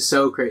stick to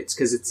Socrates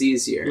because it's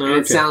easier and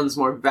it sounds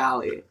more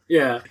valley.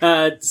 Yeah.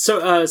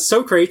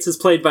 Socrates is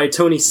played by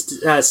Tony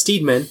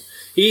Steedman.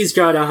 He's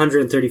got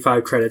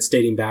 135 credits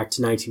dating back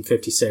to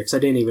 1956. I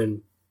didn't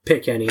even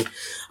pick any.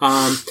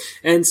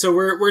 And so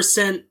we're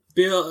sent,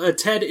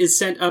 Ted is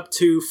sent up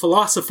to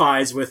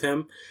philosophize with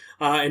him.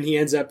 And he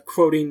ends up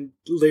quoting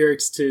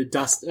lyrics to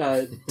Dust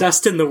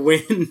in the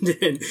Wind.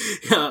 And,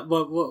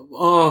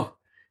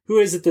 who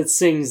is it that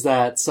sings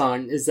that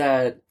song? Is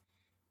that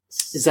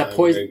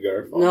Poison?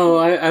 No,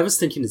 I was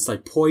thinking it's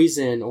like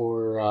Poison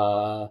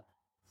or,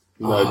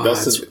 no,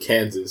 Dust in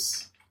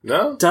Kansas.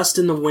 No? Dust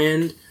in the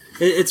Wind.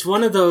 It's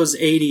one of those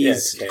 80s. Yeah,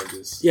 it's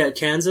Kansas. Yeah,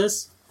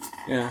 Kansas?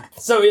 Yeah.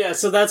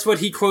 So that's what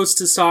he quotes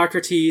to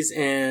Socrates,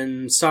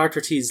 and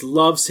Socrates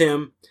loves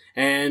him,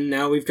 and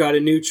now we've got a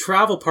new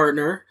travel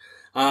partner.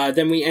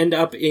 Then we end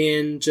up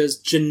in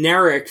just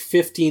generic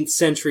 15th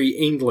century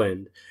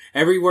England.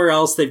 Everywhere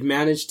else, they've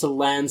managed to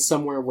land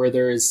somewhere where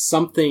there is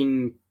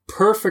something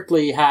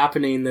perfectly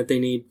happening that they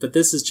need, but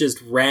this is just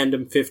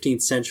random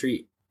 15th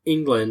century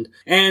England.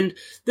 And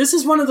this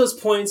is one of those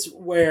points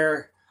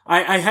where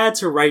I had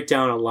to write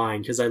down a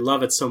line because I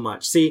love it so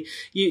much. See,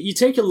 you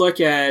take a look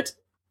at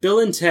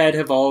Bill and Ted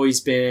have always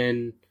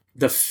been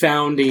the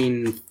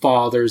founding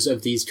fathers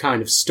of these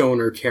kind of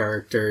stoner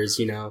characters,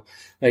 you know.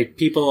 Like,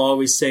 people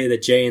always say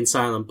that Jay and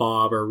Silent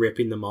Bob are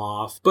ripping them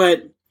off.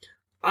 But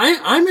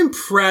I'm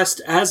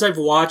impressed, as I've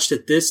watched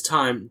it this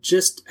time,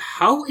 just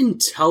how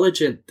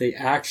intelligent they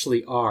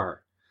actually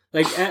are.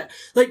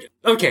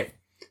 Okay,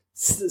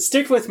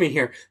 stick with me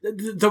here.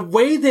 The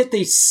way that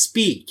they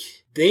speak,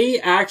 they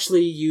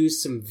actually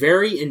use some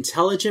very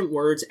intelligent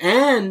words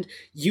and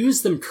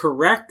use them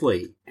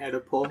correctly.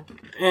 Oedipal.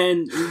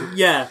 And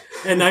yeah,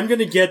 and I'm going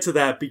to get to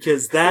that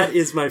because that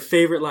is my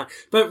favorite line.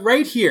 But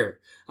right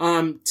here,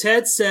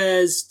 Ted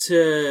says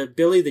to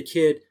Billy the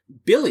Kid,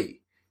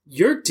 "Billy,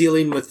 you're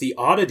dealing with the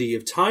oddity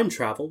of time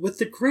travel with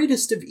the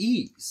greatest of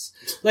ease."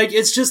 Like,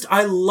 it's just,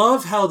 I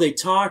love how they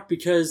talk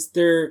because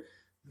they're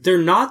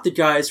not the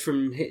guys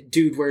from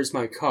Dude, Where's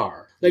My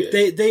Car? Like,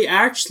 they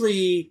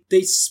actually,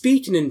 they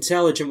speak in an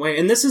intelligent way.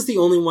 And this is the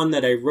only one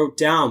that I wrote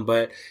down,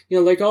 but, you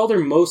know, like all their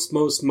most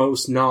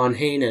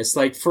non-heinous,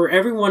 like for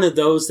every one of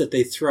those that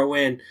they throw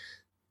in,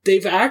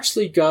 they've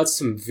actually got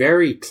some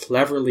very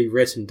cleverly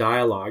written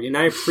dialogue, and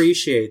I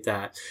appreciate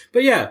that.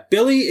 But yeah,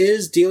 Billy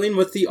is dealing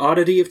with the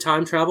oddity of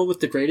time travel with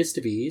the greatest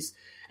of ease,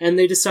 and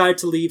they decide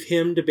to leave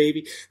him to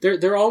baby.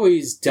 They're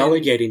always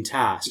delegating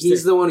tasks.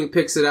 He's the one who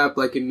picks it up,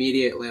 like,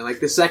 immediately. Like,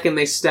 the second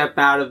they step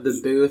out of the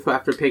booth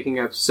after picking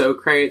up soap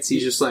crates,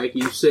 he's just like,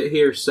 you sit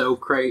here,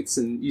 soap crates,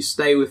 and you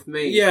stay with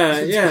me.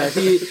 Yeah.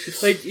 He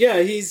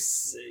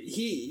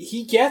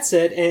gets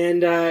it,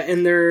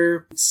 and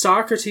their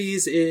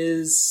Socrates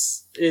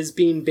is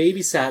being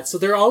babysat. So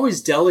they're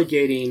always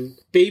delegating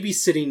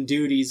babysitting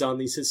duties on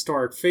these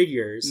historic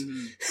figures.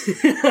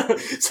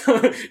 Mm-hmm.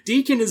 So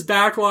Deacon is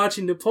back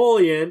watching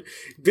Napoleon.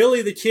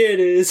 Billy the Kid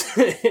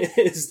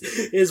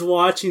is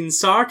watching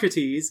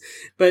Socrates.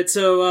 But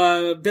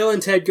so Bill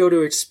and Ted go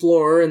to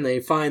explore, and they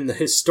find the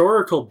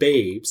historical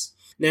babes.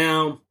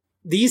 Now,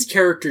 these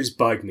characters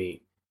bug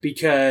me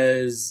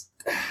because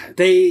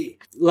they,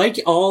 like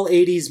all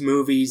 80s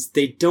movies,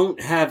 they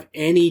don't have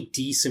any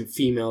decent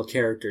female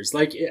characters.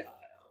 Like,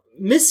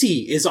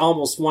 Missy is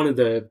almost one of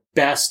the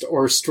best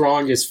or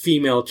strongest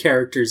female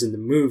characters in the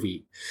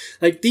movie.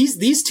 Like,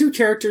 these two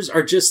characters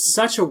are just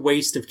such a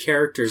waste of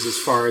characters as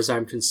far as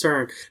I'm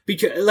concerned.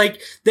 Because,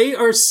 like, they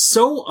are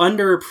so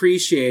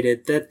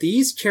underappreciated that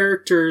these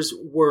characters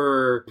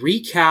were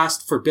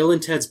recast for Bill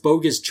and Ted's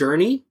Bogus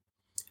Journey.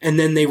 And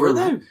then they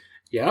were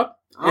Yep.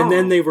 Oh. And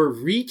then they were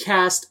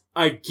recast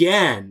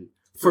again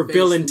for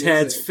Bill and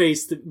Ted's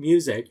Face the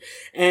Music.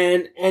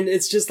 And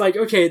it's just like,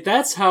 okay,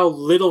 that's how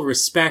little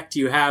respect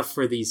you have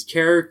for these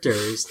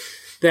characters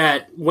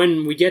that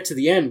when we get to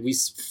the end, we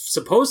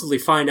supposedly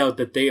find out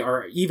that they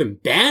are even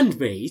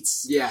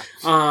bandmates. Yeah.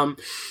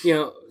 You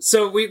know,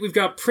 so we've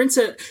got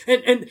Princess,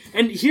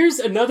 and here's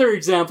another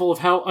example of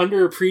how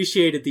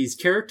underappreciated these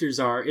characters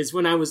are, is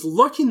when I was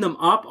looking them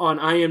up on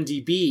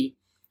IMDb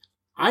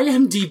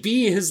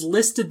has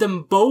listed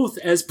them both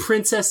as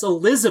Princess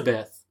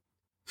Elizabeth.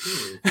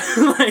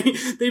 Like,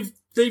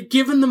 they've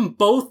given them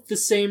both the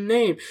same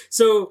name.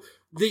 So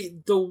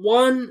the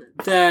one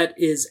that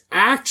is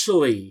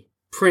actually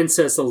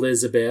Princess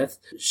Elizabeth,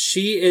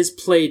 she is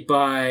played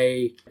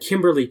by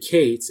Kimberly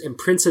Cates, and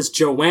Princess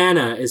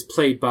Joanna is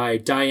played by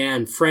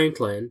Diane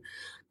Franklin.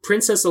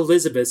 Princess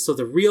Elizabeth, so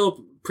the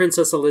real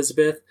Princess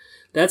Elizabeth,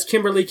 that's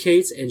Kimberly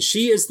Cates, and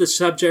she is the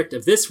subject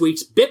of this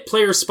week's Bit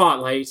Player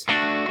Spotlight.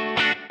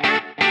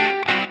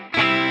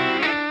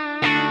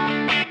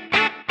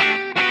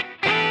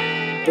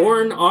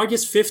 Born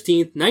August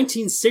 15th,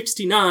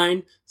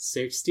 1969.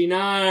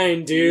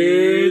 69,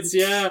 dudes.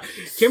 Yeah.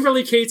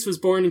 Kimberly Cates was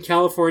born in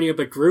California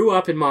but grew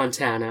up in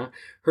Montana.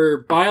 Her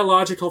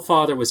biological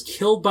father was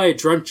killed by a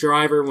drunk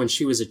driver when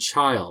she was a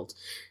child.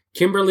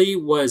 Kimberly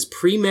was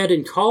pre-med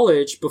in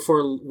college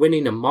before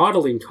winning a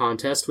modeling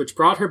contest, which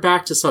brought her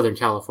back to Southern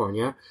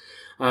California.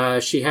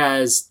 She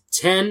has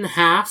 10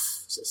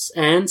 half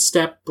and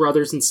step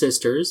brothers and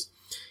sisters.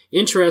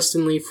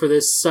 Interestingly, for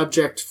this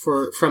subject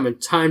from a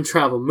time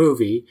travel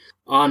movie,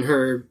 on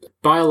her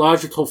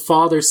biological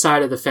father's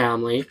side of the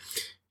family,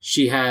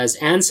 she has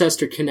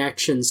ancestor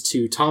connections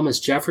to Thomas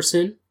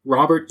Jefferson,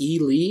 Robert E.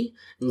 Lee,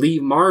 Lee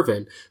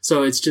Marvin.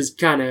 So it's just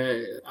kind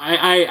of,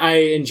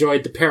 I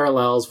enjoyed the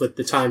parallels with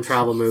the time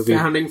travel movie.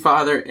 Founding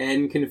father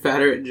and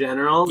Confederate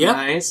general. Yep.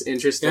 Nice.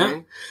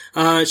 Interesting.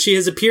 Yeah. She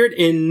has appeared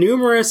in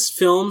numerous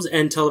films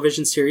and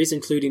television series,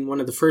 including one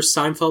of the first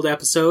Seinfeld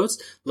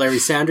episodes, Larry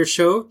Sanders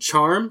Show,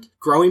 Charmed,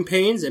 Growing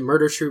Pains, and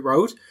Murder, She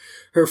Wrote.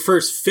 Her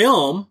first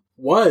film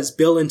was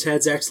Bill and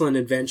Ted's Excellent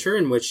Adventure,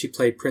 in which she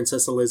played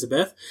Princess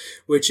Elizabeth,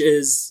 which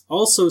is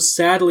also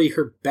sadly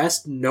her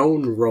best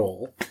known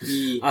role.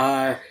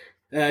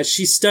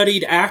 She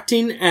studied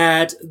acting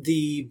at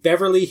the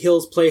Beverly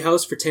Hills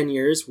Playhouse for 10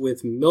 years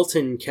with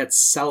Milton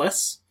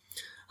Katselas.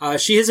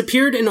 She has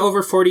appeared in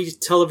over 40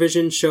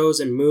 television shows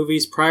and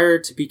movies prior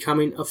to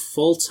becoming a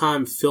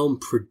full-time film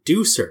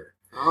producer.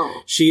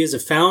 Oh. She is a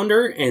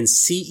founder and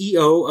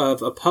CEO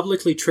of a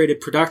publicly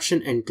traded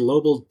production and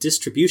global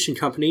distribution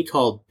company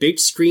called Big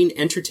Screen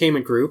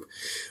Entertainment Group,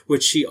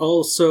 which she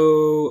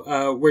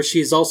also, where she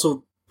has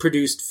also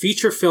produced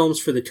feature films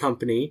for the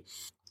company.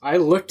 I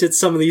looked at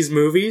some of these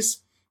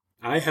movies.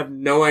 I have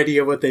no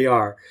idea what they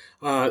are.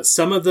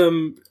 Some of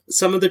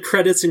the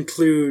credits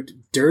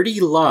include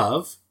Dirty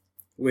Love,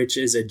 which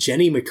is a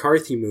Jenny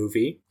McCarthy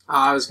movie.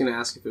 I was going to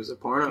ask if it was a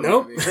porno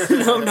movie.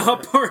 No,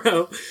 not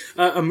porno.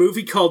 A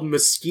movie called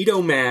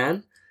Mosquito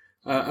Man.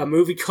 A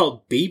movie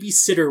called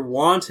Babysitter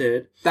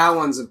Wanted. That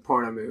one's a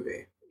porno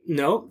movie.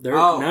 No,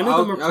 none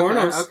of them are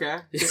pornos.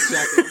 Okay, just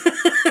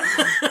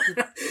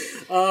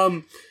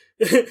checking.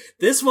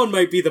 This one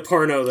might be the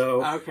porno,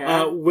 though.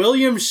 Okay.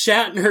 William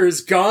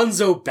Shatner's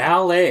Gonzo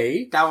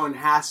Ballet. That one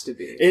has to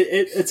be.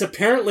 It's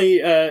apparently,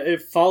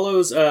 it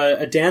follows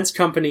a dance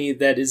company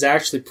that is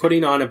actually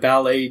putting on a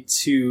ballet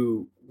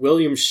to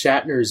William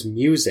Shatner's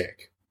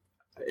music.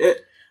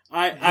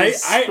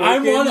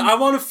 I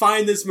want to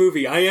find this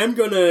movie. I am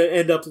going to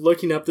end up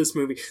looking up this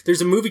movie.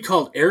 There's a movie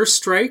called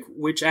Airstrike,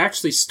 which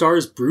actually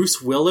stars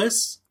Bruce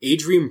Willis,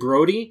 Adrian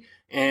Brody,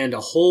 and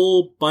a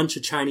whole bunch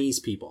of Chinese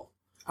people.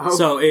 Oh.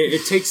 So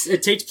it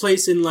takes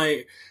place in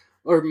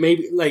or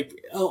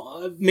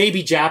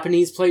maybe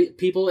Japanese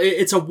people.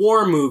 It's a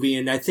war movie,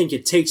 and I think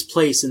it takes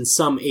place in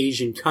some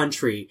Asian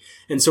country.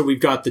 And so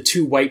we've got the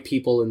 2 white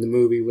people in the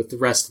movie with the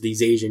rest of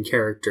these Asian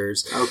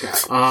characters.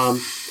 Okay.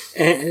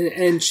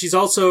 And she's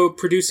also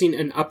producing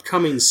an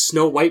upcoming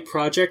Snow White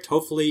project.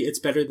 Hopefully it's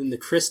better than the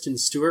Kristen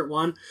Stewart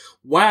one.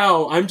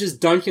 Wow, I'm just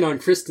dunking on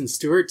Kristen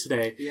Stewart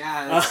today.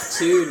 Yeah, that's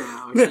 2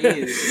 now.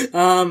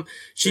 Jeez.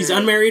 She's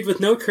unmarried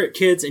with no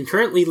kids and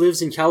currently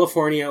lives in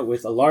California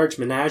with a large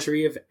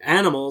menagerie of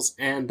animals,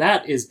 and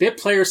that is Bit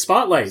Player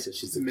Spotlight. So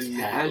she's a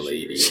cat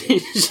lady.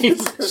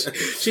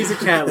 she's a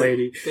cat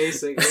lady.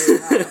 Basically.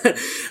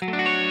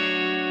 Yeah.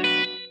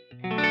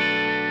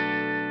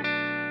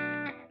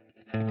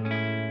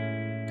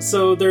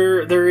 So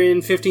they're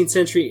in 15th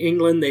century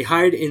England. They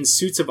hide in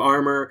suits of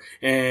armor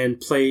and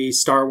play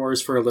Star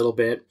Wars for a little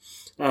bit.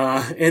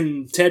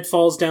 And Ted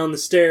falls down the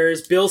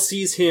stairs. Bill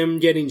sees him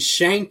getting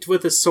shanked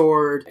with a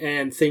sword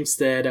and thinks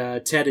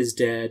that Ted is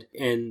dead.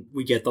 And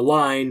we get the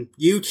line,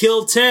 "You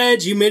killed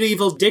Ted, you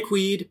medieval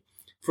dickweed,"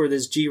 for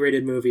this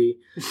G-rated movie.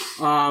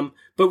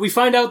 But we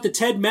find out that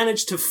Ted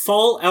managed to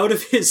fall out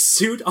of his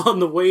suit on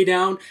the way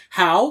down.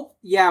 How?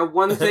 Yeah,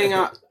 one thing,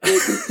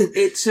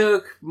 it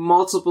took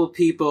multiple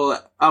people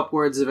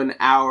upwards of an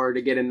hour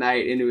to get a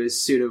knight into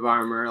his suit of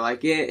armor.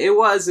 Like, it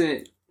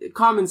wasn't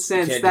common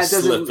sense. That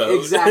doesn't,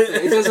 exactly,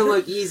 it doesn't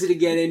look easy to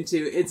get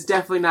into. It's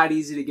definitely not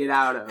easy to get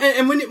out of.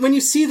 And when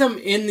you see them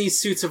in these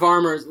suits of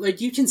armor, like,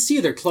 you can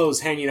see their clothes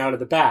hanging out of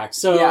the back.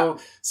 So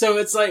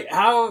it's like,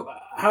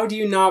 how do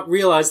you not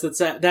realize that's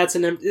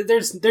an empty,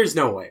 there's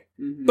no way.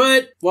 Mm-hmm.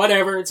 But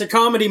whatever, it's a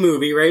comedy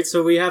movie, right?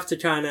 So we have to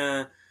kind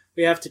of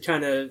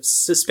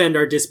suspend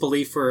our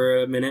disbelief for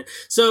a minute.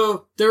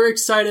 So they're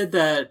excited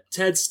that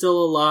Ted's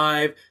still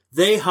alive.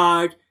 They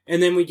hug,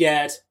 and then we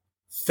get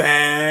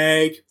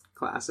fag.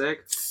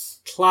 Classic,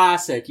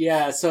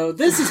 yeah. So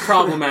this is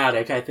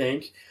problematic, I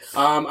think.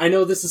 I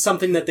know this is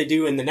something that they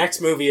do in the next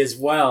movie as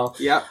well.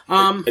 Yep.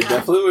 It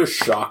definitely was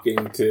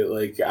shocking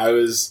to, I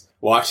was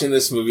watching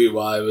this movie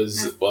while I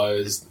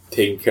was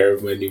taking care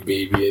of my new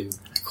baby and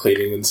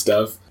cleaning and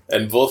stuff.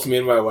 And both me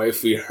and my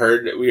wife, we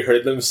heard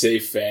them say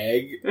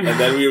fag, and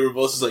then we were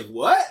both just like,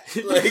 "What?"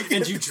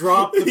 And you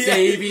dropped the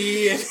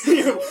baby.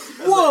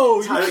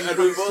 Whoa! And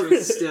we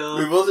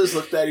both just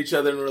looked at each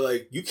other and were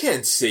like, "You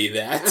can't say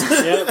that."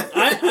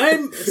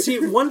 Yeah,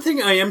 one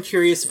thing I am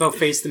curious about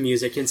Face the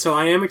Music, and so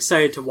I am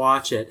excited to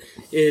watch it.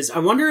 Is I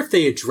wonder if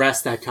they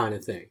address that kind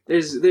of thing.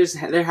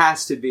 There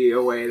has to be a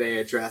way they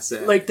address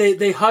it. Like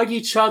they hug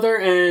each other,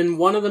 and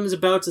one of them is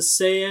about to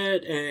say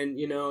it, and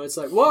it's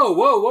like, whoa,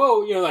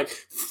 like.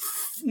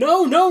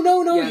 No,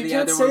 you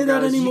can't say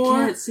that anymore.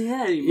 You can't say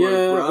that anymore,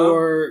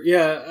 bro.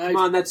 Come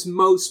on, that's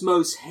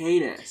most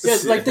heinous. Yeah,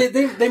 like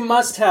they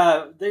must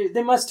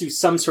do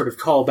some sort of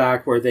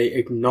callback where they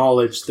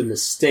acknowledge the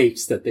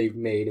mistakes that they've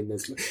made in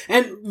this.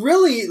 And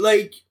really,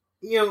 I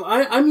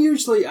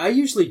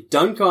usually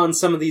dunk on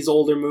some of these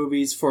older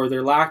movies for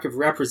their lack of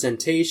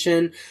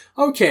representation.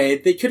 Okay,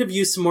 they could have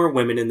used some more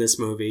women in this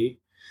movie.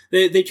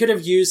 They could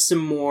have used some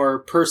more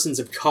persons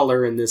of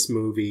color in this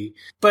movie.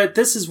 But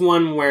this is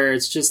one where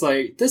it's just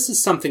like, this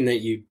is something that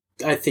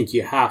I think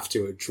you have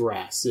to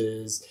address.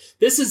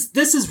 This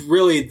is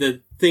really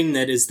the thing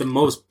that is the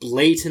most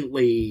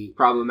blatantly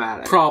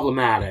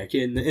problematic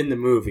in the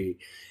movie.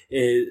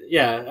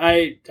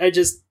 I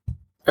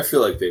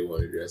feel like they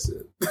won't address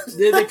it.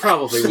 They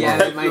probably won't. Yeah,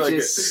 they might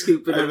just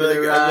scoop it under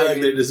the rug. I feel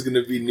like they're just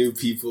gonna be new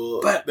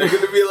people. But they're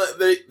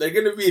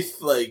gonna be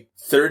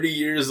 30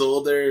 years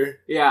older.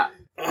 Yeah.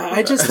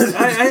 I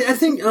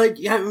think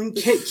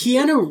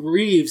Keanu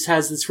Reeves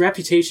has this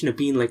reputation of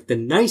being the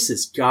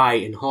nicest guy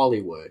in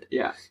Hollywood.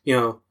 Yeah.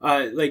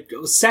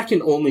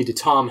 Second only to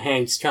Tom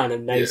Hanks kind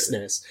of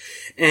niceness.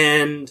 Yeah.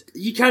 And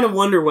you kind of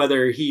wonder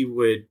whether he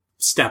would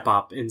step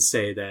up and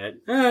say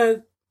that,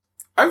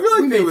 I feel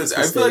like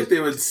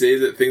they would say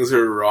that things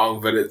are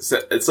wrong, but it's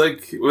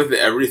like with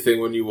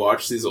everything when you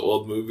watch these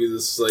old movies,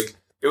 it's like,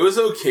 it was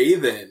okay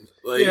then.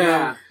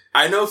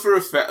 I know for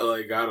a fact,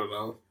 I don't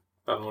know.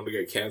 I don't want to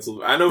get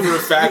canceled. I know for a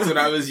fact when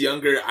I was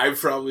younger, I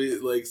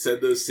probably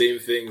said those same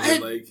things.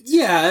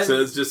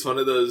 So it's just one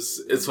of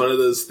those. It's one of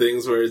those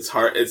things where it's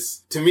hard.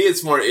 To me,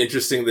 it's more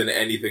interesting than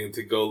anything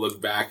to go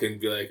look back and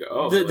be like,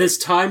 oh, this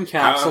time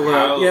capsule.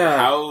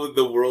 How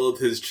the world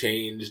has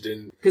changed,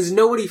 and because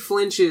nobody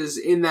flinches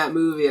in that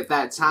movie at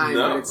that time.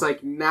 No. But it's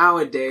like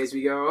nowadays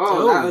we go,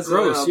 oh that was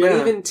gross. But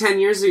even 10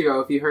 years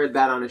ago, if you heard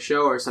that on a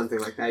show or something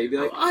like that, you'd be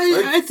like,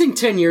 I think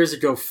 10 years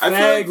ago,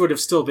 fag would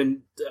have still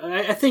been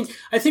I think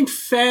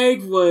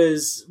fag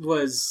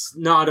was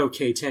not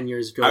okay 10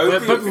 years ago,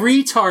 but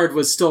retard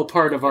was still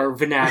part of our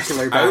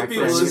vernacular back then.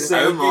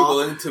 I would be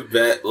willing to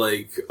bet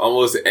like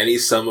almost any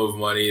sum of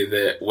money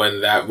that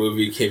when that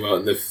movie came out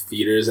in the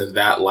theaters and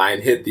that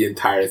line hit, the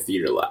entire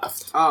theater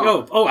laughed.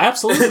 Oh,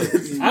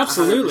 absolutely,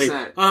 absolutely.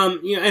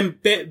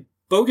 And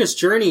Bogus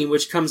Journey,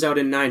 which comes out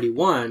in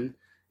 91.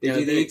 They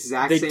do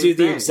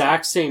the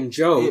exact same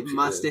joke. It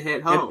must have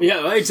hit home.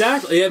 Yeah,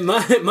 exactly. It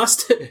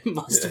must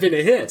have been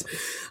a hit.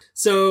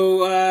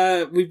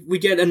 So we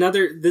get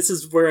another. This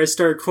is where I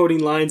start quoting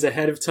lines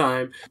ahead of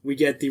time. We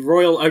get the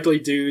Royal Ugly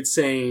Dude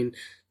saying,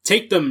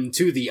 "Take them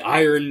to the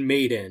Iron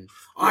Maiden."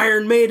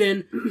 Iron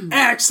Maiden,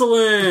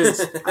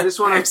 excellent. I just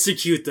want to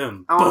execute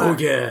them.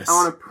 Bogus. I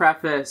want to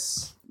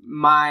preface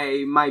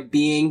my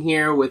being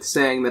here with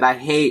saying that I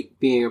hate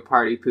being a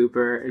party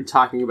pooper and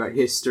talking about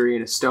history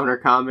in a stoner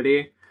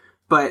comedy.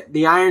 But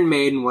the Iron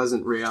Maiden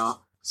wasn't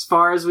real. As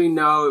far as we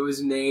know, it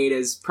was made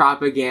as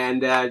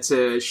propaganda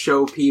to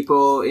show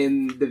people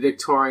in the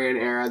Victorian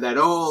era that,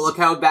 oh, look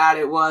how bad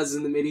it was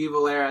in the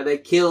medieval era. They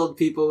killed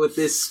people with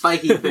this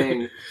spiky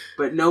thing.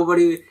 But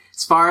nobody,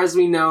 as far as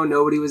we know,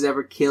 nobody was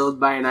ever killed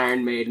by an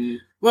Iron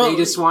Maiden. Well, they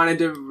just wanted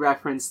to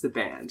reference the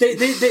band.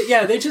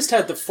 They just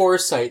had the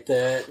foresight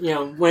that,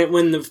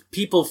 when the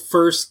people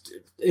first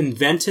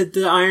invented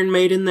the Iron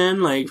Maiden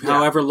then,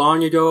 however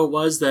long ago it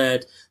was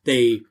that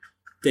they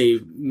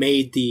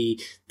made the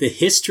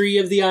history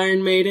of the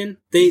Iron Maiden,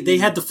 they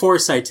had the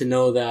foresight to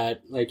know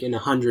that, like, in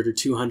 100 or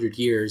 200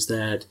 years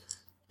that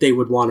they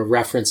would want to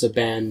reference a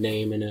band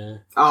name in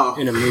a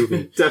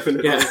movie.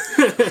 Definitely.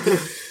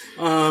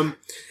 Yeah.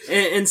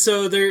 And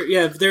so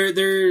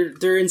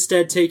they're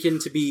instead taken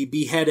to be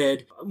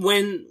beheaded.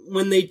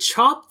 When they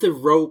chop the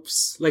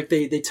ropes, like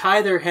they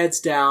tie their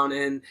heads down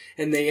and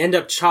they end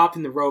up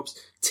chopping the ropes,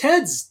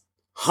 Ted's,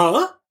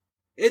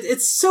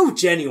 It's so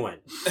genuine.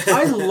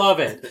 I love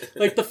it.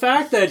 Like, the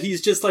fact that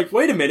he's just like,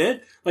 wait a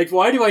minute, like,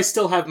 why do I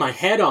still have my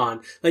head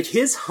on? Like,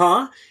 it's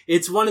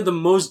one of the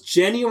most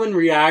genuine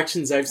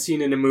reactions I've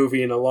seen in a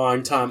movie in a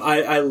long time.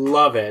 I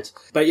love it.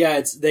 But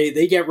yeah,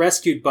 they get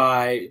rescued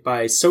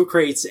by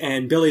Socrates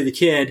and Billy the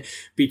Kid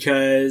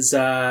because,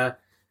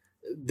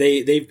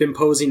 they've been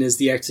posing as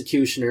the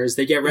executioners.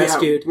 They get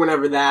rescued. Yeah,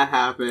 whenever that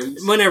happened.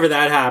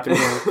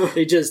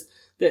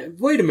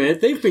 Wait a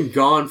minute, they've been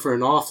gone for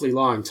an awfully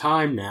long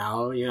time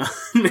now.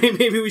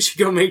 Maybe we should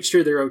go make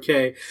sure they're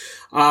okay.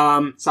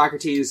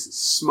 Socrates,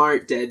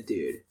 smart dead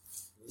dude.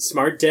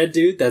 Smart dead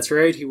dude, that's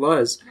right, he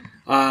was.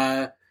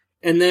 And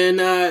then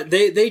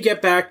they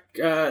get back.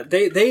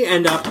 They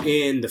end up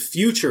in the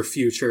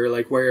future,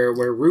 like where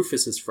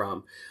Rufus is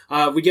from.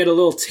 We get a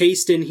little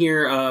taste in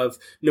here of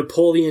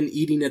Napoleon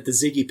eating at the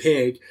Ziggy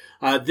Pig.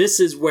 This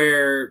is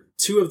where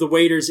two of the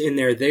waiters in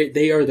there.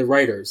 They are the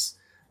writers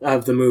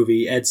of the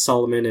movie, Ed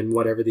Solomon and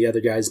whatever the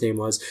other guy's name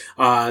was.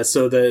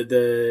 So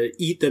the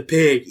eat the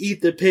pig,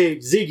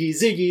 ziggy,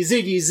 ziggy,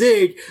 ziggy,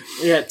 zig.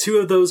 Yeah, two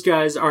of those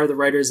guys are the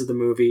writers of the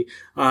movie.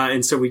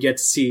 And so we get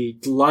to see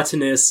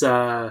gluttonous,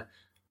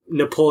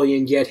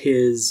 Napoleon get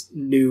his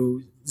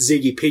new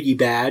Ziggy Piggy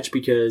badge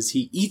because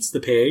he eats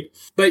the pig.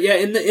 But yeah,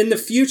 in the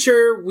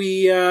future,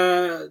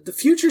 the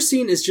future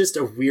scene is just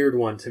a weird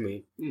one to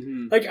me.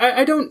 Mm-hmm. Like,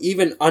 I don't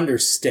even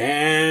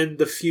understand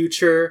the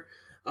future.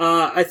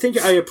 I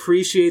think I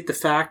appreciate the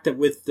fact that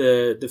with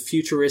the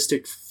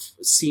futuristic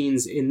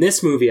scenes in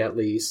this movie, at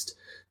least,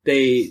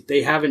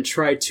 they haven't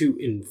tried to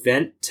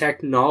invent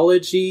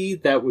technology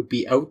that would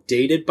be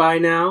outdated by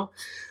now.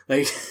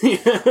 Like,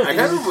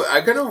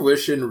 I kind of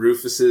wish in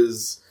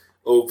Rufus's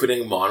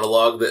opening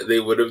monologue that they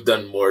would have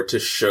done more to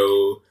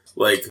show,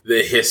 like,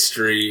 the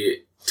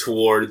history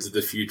towards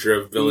the future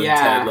of Bill and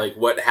Ted, like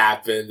what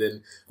happened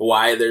and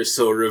why they're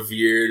so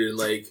revered and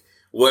like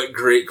what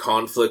great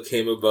conflict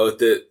came about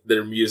that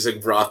their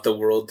music brought the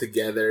world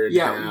together.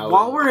 And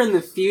while we're in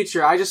the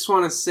future, I just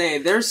want to say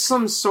there's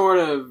some sort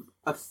of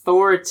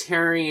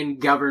authoritarian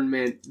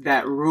government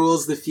that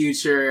rules the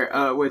future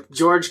with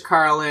George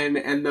Carlin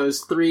and those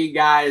three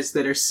guys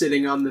that are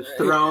sitting on the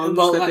thrones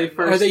that they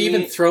first Are they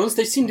even thrones?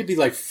 They seem to be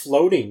like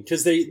floating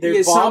because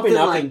they're bobbing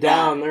up and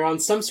down. They're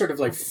on some sort of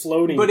like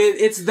floating. But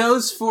it's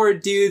those four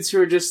dudes who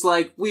are just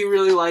like, we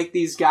really like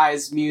these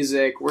guys'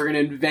 music. We're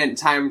going to invent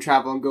time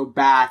travel and go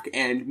back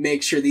and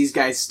make sure these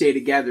guys stay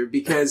together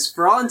because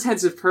for all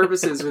intents and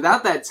purposes,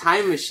 without that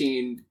time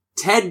machine,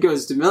 Ted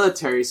goes to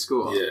military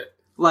school. Yeah.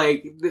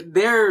 Like,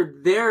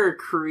 they're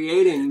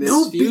creating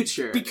this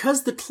future.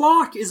 Because the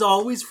clock is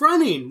always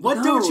running.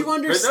 What don't you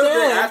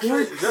understand?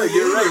 You're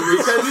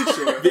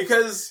right.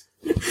 Because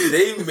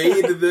they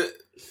made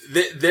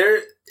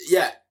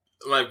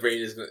my brain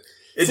is going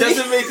to... It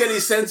doesn't make any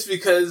sense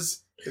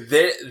because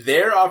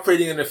they're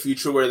operating in a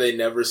future where they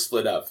never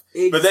split up.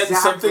 Exactly. But then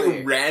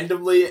something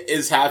randomly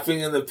is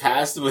happening in the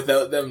past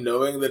without them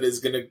knowing that is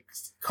going to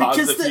cause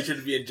the future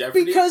to be in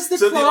jeopardy. Because the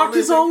clock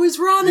is always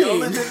running. The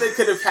only thing that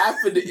could have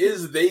happened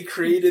is they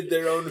created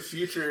their own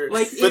future.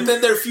 But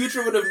then their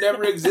future would have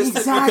never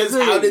existed because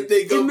how did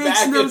they go back? It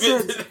makes no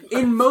sense.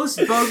 In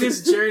most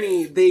Bogus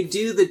Journey, they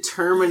do the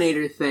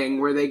Terminator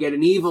thing where they get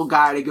an evil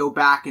guy to go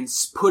back and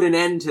put an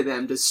end to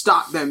them, to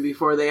stop them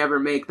before they ever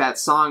make that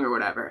song or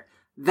whatever.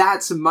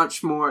 That's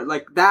much more,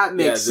 that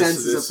makes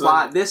sense as a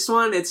plot. This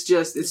one, it's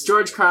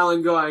George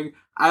Carlin going,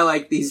 I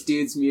like these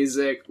dudes'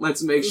 music.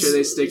 Let's make sure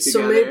they stick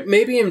together. So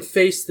maybe in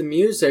Face the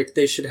Music,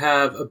 they should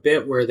have a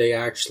bit where they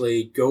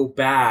actually go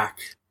back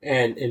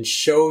and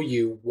show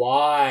you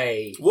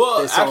why.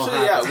 Well, this all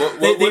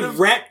happened. They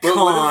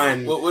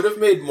retcon. What would have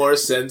made more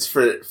sense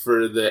for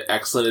the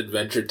Excellent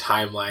Adventure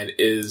timeline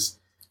is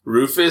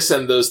Rufus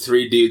and those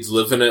three dudes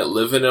live in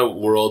a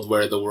world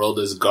where the world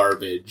is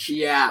garbage.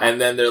 Yeah.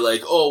 And then they're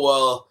like, oh,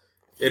 well,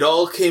 it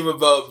all came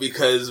about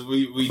because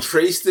we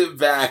traced it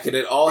back and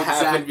it all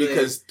happened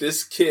because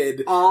this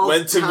kid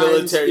went to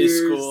military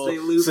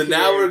school. So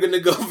now we're going to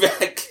go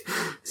back.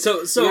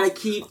 So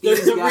keep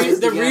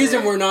the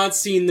reason we're not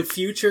seeing the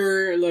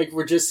future,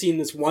 we're just seeing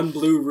this one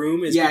blue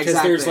room, is because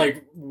there's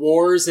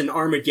wars and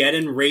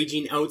Armageddon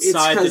raging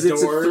outside the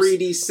doors. It's a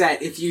 3D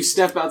set. If you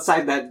step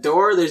outside that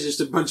door, there's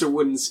just a bunch of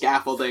wooden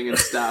scaffolding and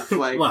stuff.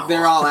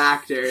 They're all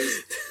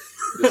actors.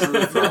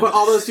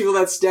 All those people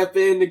that step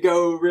in to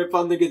go rip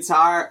on the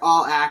guitar,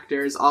 all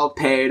actors, all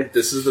paid.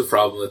 This is the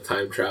problem with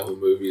time travel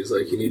movies.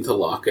 You need to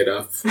lock it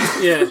up.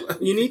 Yeah,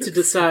 you need to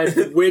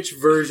decide which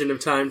version of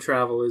time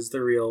travel is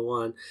the real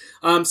one.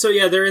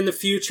 They're in the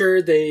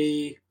future.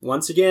 They,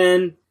 once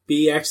again,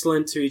 be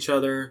excellent to each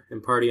other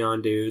and party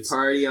on, dudes.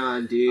 Party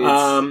on,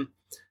 dudes.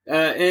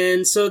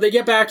 And so they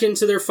get back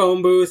into their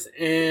phone booth,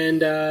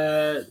 and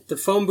the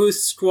phone booth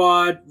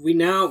squad, we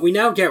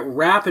now get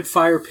rapid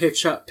fire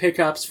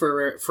pickups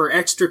for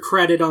extra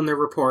credit on their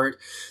report.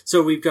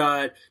 So we've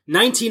got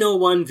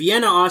 1901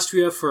 Vienna,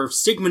 Austria for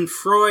Sigmund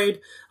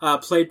Freud,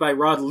 played by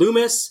Rod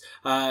Loomis.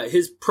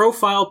 His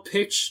profile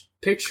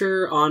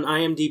picture on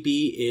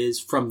IMDb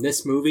is from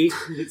this movie.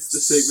 It's the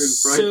Sigmund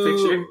Freud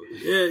picture?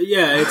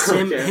 Yeah, it's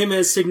him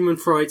as Sigmund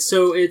Freud.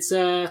 So it's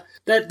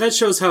that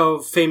shows how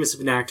famous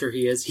of an actor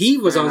he is. He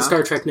was on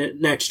Star Trek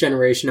Next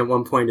Generation at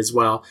one point as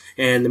well,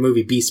 and the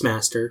movie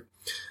Beastmaster.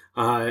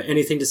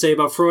 Anything to say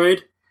about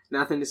Freud?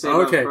 Nothing to say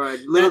about Freud.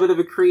 A little bit of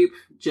a creep,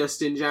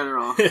 just in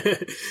general.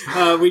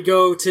 We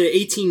go to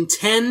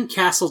 1810,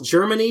 Kassel,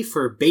 Germany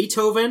for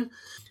Beethoven.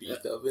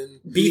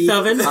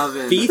 Beethoven.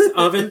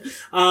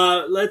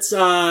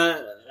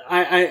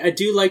 I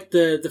do like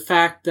the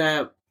fact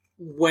that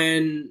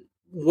when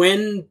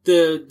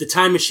the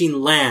time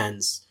machine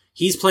lands,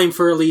 he's playing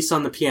for Elise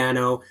on the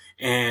piano,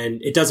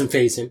 and it doesn't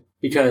faze him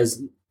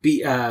because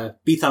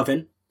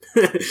Beethoven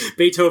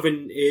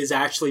is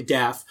actually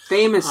deaf.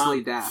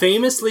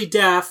 Famously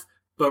deaf.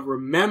 But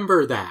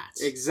remember that.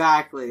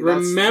 Exactly.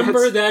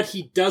 Remember that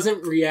he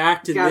doesn't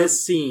react in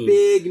this scene.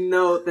 Big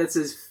note that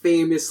says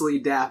famously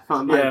deaf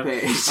on my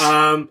page.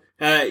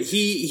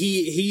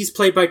 He's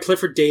played by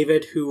Clifford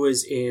David, who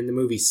was in the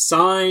movie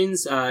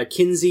Signs,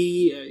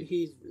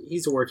 Kinsey.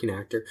 He's a working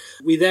actor.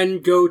 We then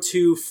go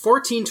to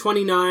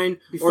 1429.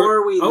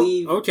 Before we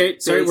leave. Okay.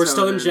 Sorry, we're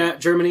still in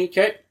Germany.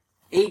 Okay.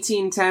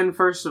 1810,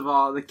 first of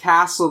all, the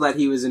castle that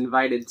he was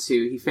invited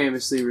to, he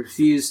famously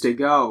refused to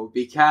go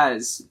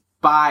because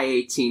by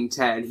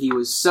 1810, he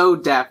was so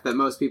deaf that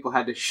most people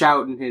had to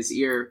shout in his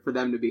ear for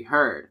them to be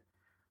heard.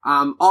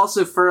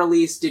 Also, Für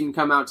Elise didn't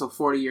come out till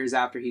 40 years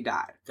after he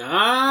died.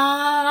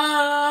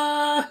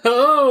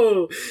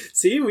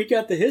 See, we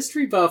got the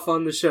history buff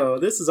on the show.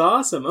 This is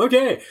awesome.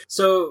 Okay,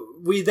 so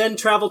we then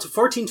travel to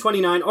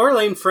 1429,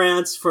 Orléans,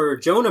 France, for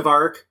Joan of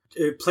Arc,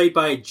 played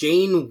by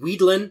Jane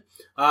Wiedlin.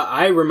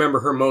 I remember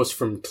her most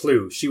from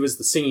Clue. She was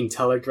the singing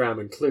telegram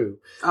in Clue.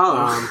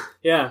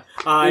 Yeah.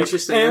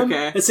 Interesting,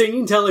 okay. A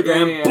singing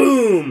telegram, yeah.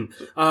 Boom!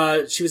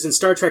 She was in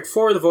Star Trek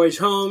IV, The Voyage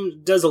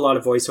Home, does a lot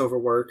of voiceover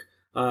work.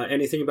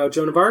 Anything about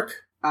Joan of Arc?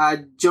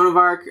 Joan of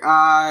Arc,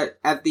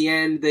 at the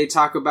end, they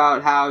talk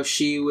about how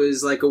she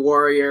was like a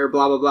warrior,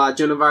 blah, blah, blah.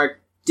 Joan of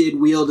Arc did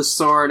wield a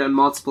sword on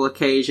multiple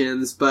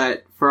occasions,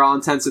 but for all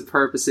intents and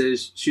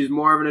purposes, she was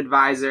more of an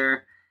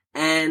advisor,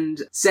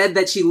 and said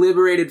that she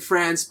liberated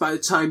France by the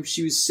time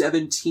she was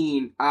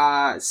 17.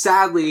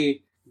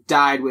 Sadly,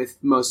 died with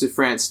most of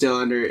France still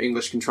under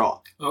English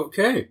control.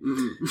 Okay.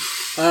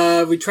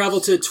 Mm-hmm. We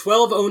travel to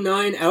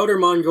 1209 Outer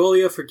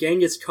Mongolia for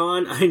Genghis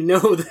Khan. I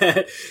know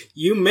that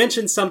you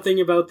mentioned something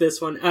about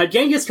this one.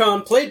 Genghis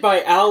Khan, played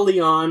by Al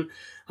Leong,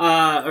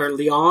 or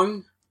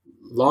Leong?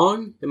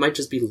 Long? It might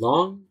just be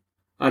Long.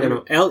 I don't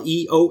know,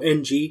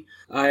 Leong.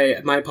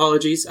 My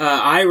apologies.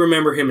 I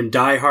remember him in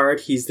Die Hard.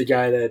 He's the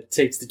guy that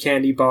takes the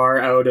candy bar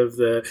out of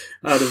the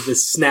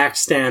snack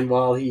stand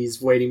while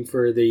he's waiting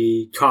for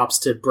the cops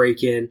to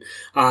break in.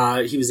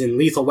 He was in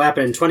Lethal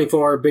Weapon,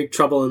 24, Big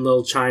Trouble in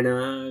Little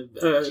China.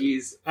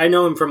 Jeez. I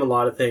know him from a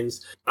lot of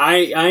things.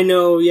 I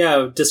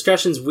know,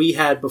 discussions we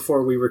had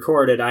before we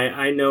recorded.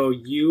 I know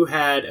you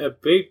had a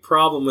big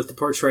problem with the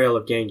portrayal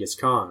of Genghis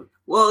Khan.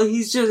 Well,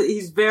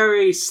 he's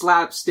very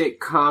slapstick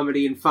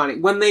comedy and funny.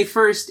 When they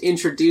first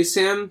introduce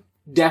him,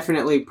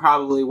 definitely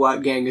probably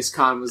what Genghis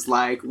Khan was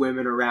like,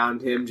 women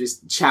around him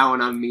just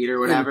chowing on meat or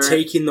whatever. And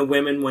taking the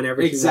women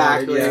whenever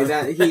exactly. he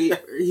wanted. Yeah.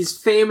 He's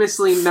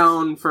famously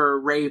known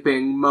for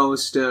raping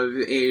most of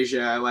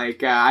Asia.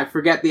 Like, I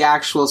forget the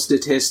actual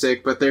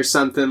statistic, but there's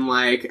something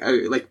like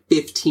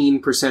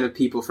 15% of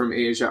people from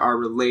Asia are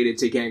related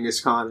to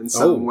Genghis Khan in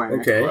some way.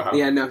 Okay. Wow.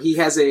 Yeah, no, he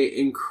has a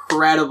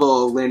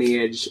incredible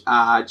lineage,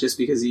 just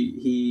because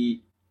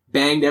he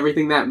banged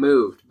everything that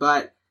moved.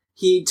 But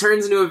he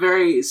turns into a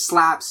very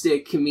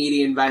slapstick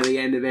comedian by the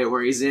end of it,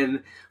 where he's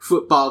in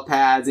football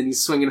pads and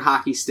he's swinging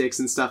hockey sticks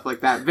and stuff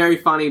like that. Very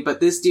funny, but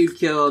this dude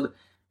killed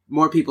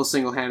more people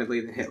single-handedly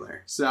than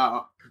Hitler.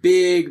 So,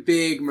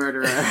 big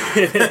murderer.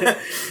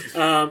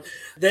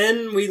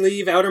 Then we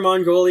leave Outer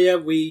Mongolia.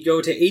 We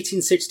go to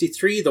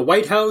 1863, the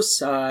White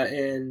House,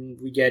 and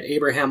we get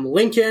Abraham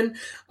Lincoln,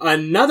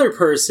 another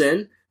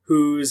person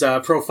whose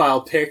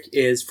profile pic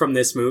is from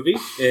this movie.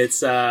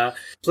 It's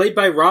played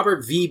by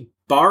Robert V.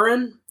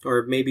 Barron,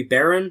 or maybe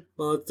Barron.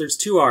 Well, there's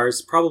two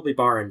R's, probably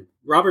Barron.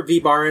 Robert V.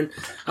 Barron.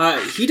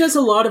 He does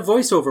a lot of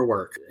voiceover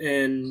work,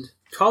 and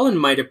Colin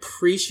might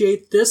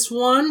appreciate this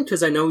one,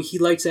 because I know he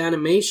likes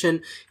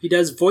animation. He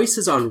does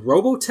voices on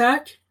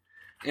Robotech,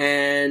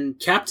 and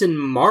Captain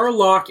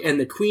Marlock and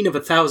the Queen of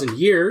 1,000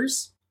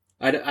 Years.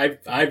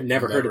 I've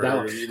never heard of that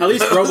one. At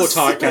least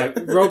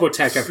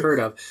Robotech I've heard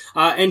of.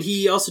 And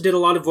he also did a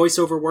lot of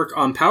voiceover work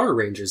on Power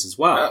Rangers as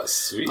well. Oh,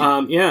 sweet.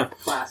 Yeah.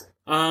 Classic.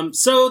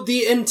 So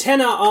the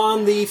antenna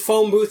on the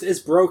phone booth is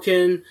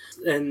broken,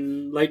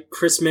 and like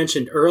Chris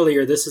mentioned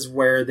earlier, this is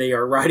where they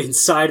are riding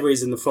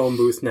sideways in the phone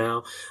booth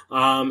now.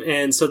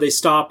 And so they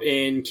stop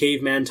in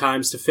caveman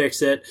times to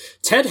fix it.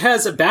 Ted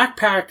has a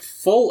backpack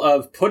full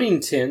of pudding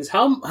tins.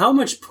 How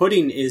much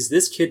pudding is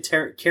this kid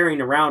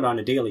carrying around on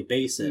a daily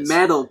basis?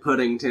 Metal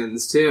pudding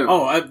tins, too.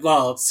 Oh,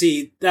 well,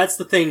 see, that's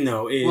the thing,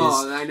 though, is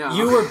I know.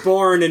 You were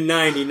born in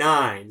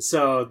 99,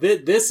 so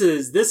this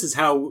is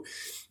how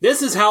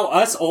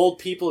us old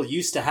people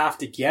used to have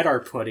to get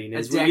our pudding.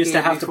 Is we used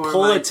to have to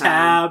pull a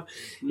tab.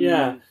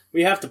 Yeah,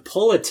 we have to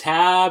pull a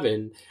tab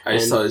and... I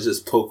just thought it was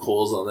just poke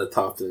holes on the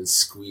top and then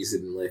squeeze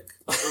it and lick.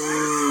 Nice.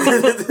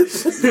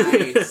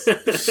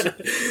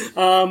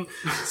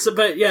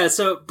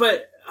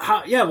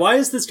 Why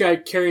is this guy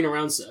carrying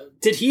around...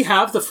 Did he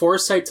have the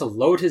foresight to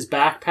load his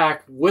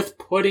backpack with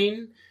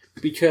pudding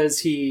because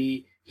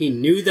he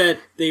knew that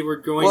they were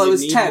going to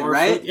need Ted, more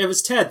right? food? It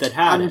was Ted that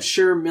had it. I'm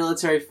sure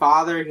military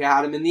father, he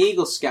had him in the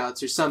Eagle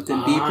Scouts or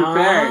something. Be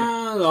prepared.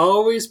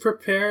 Always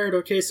prepared.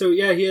 Okay, so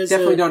yeah, he has...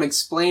 Definitely don't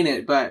explain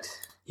it, but...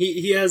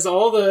 He has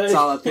all the... It's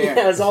all up there. He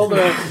has all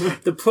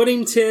the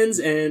pudding tins,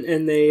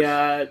 and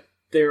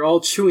they're all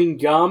chewing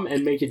gum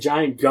and make a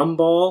giant gum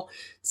ball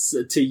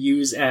to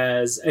use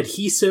as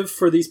adhesive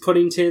for these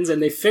pudding tins,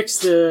 and they fix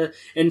the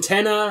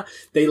antenna.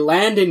 They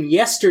land in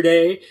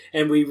yesterday,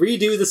 and we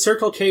redo the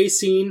Circle K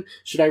scene.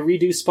 Should I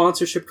redo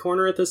Sponsorship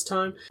Corner at this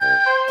time?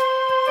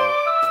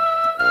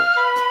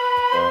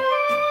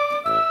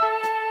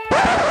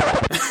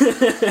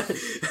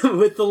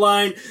 With the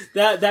line,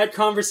 that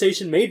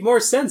conversation made more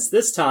sense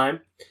this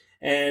time.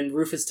 And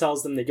Rufus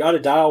tells them they gotta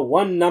dial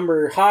one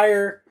number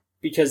higher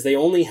because they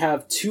only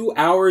have 2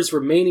 hours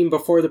remaining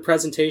before the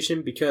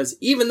presentation, because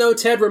even though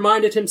Ted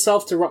reminded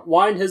himself to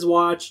wind his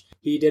watch,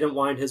 he didn't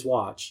wind his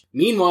watch.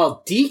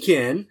 Meanwhile,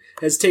 Deacon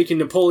has taken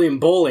Napoleon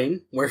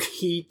bowling, where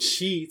he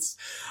cheats.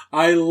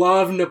 I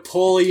love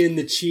Napoleon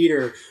the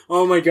cheater.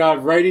 Oh my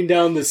god, writing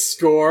down the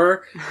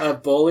score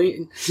of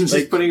bowling.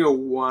 Just putting a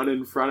 1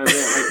 in front of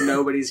it, like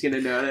nobody's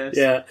gonna notice.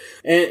 Yeah.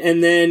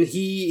 And then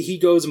he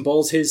goes and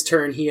bowls his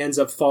turn. He ends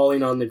up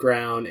falling on the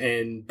ground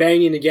and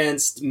banging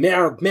against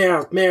merde,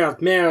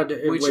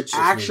 which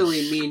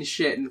actually means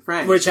shit in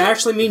French. Which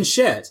actually means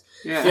shit.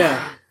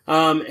 Yeah.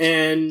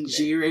 And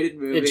G-rated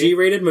movie. A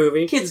G-rated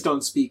movie. Kids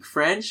don't speak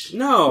French.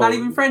 No. Not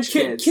even French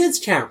kids. Kids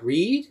can't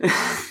read.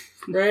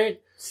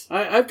 Right?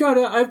 I've got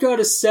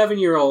a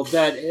 7-year-old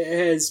that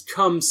has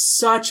come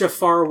such a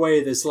far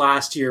way this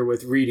last year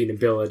with reading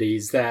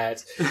abilities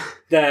that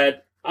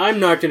I'm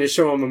not going to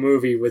show him a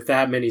movie with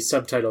that many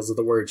subtitles of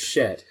the word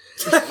shit.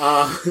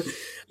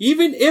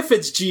 Even if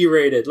it's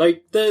G-rated,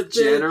 like the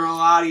general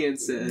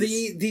audiences.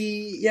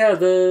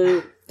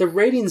 The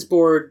ratings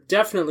board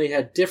definitely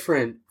had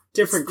different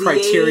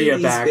criteria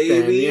 80s,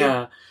 baby.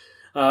 Then.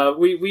 Yeah.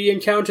 We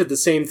encountered the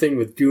same thing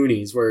with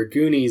Goonies, where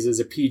Goonies is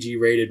a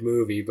PG-rated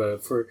movie,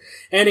 but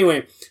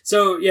anyway,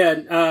 so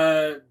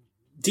yeah,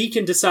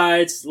 Deacon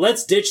decides,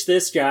 let's ditch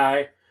this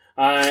guy.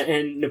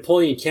 And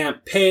Napoleon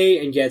can't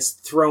pay and gets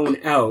thrown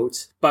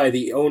out by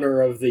the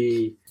owner of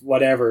the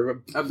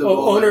whatever,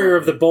 owner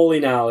of the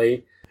bowling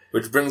alley.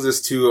 Which brings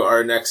us to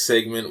our next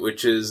segment,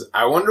 which is,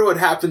 I wonder what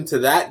happened to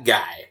that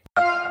guy.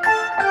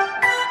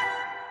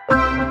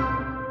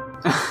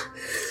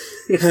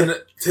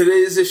 And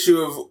today's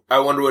issue of I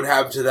Wonder What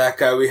Happened to That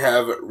Guy, we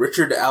have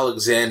Richard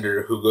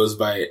Alexander, who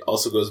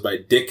also goes by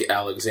Dick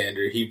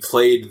Alexander. He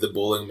played the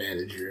bowling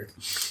manager.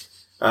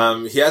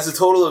 He has a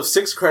total of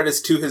 6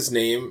 credits to his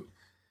name,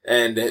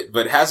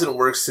 but hasn't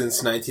worked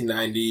since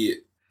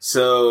 1990.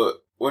 So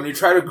when we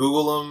try to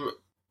Google him,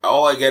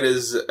 all I get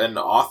is an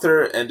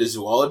author and a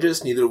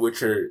zoologist, neither of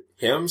which are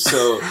him.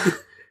 So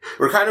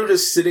we're kind of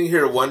just sitting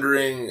here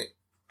wondering,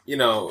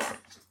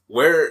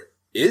 where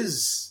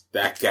is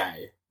that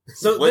guy?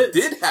 So what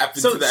did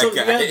happen to that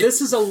guy? Yeah, this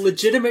is a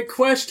legitimate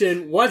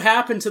question. What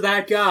happened to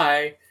that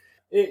guy?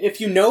 If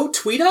you know,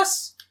 tweet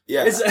us.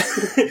 Yeah.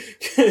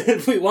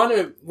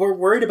 We're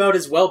worried about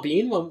his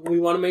well-being. We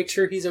want to make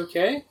sure he's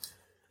okay.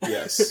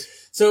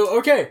 Yes. So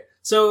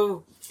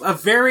a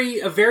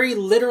very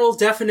literal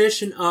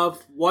definition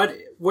of what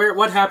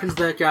happened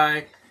to that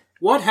guy.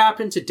 What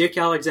happened to Dick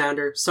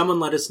Alexander?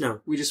 Someone let us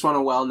know. We just want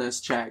a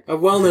wellness check. A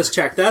wellness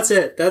check. That's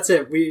it.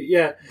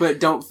 But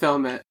don't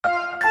film it.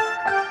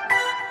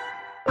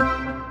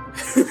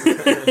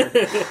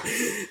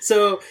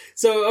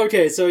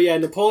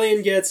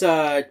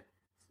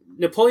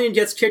 Napoleon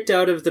gets kicked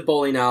out of the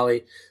bowling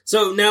alley.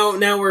 So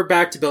now we're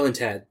back to Bill and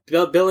Ted.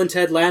 Bill and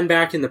Ted land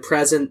back in the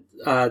present.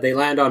 They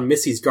land on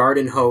Missy's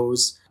garden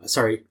hose.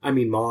 Sorry, I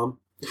mean mom.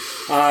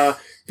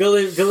 Bill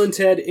and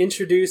Ted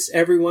introduce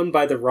everyone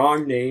by the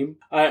wrong name.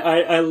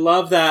 I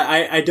love that.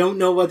 I don't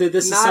know whether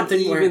this is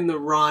something not even the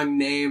wrong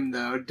name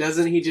though.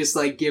 Doesn't he just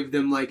give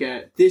them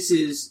this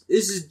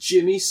is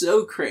Jimmy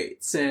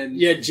Socrates and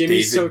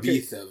Jimmy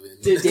Socrates.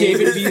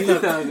 David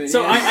Beethoven.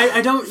 So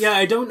yeah.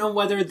 I don't know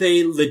whether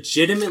they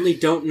legitimately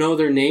don't know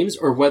their names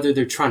or whether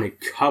they're trying to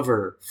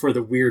cover for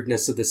the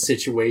weirdness of the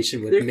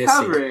situation with Missy. They're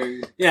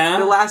covering. Yeah.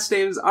 The last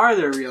names are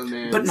their real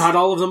names. But not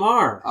all of them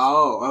are.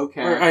 Oh,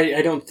 okay. Or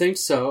I don't think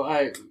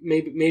so.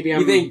 Maybe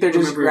I'm. You think they're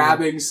just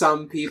grabbing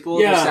some people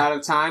just out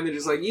of time? They're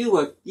just you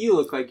look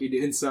like you're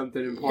doing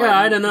something important. Yeah,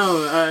 I don't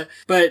know.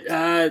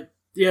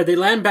 They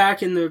land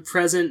back in the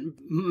present.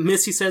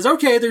 Missy says,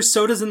 okay, there's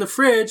sodas in the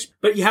fridge,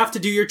 but you have to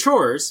do your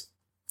chores.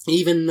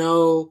 Even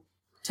though,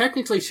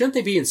 technically, shouldn't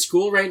they be in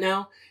school right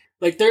now?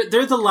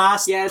 They're the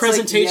last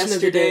presentation of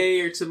the day,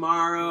 or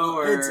tomorrow,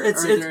 or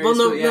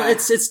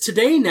it's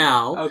today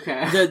now.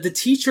 Okay. The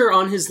teacher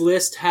on his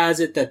list has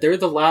it that they're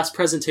the last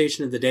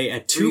presentation of the day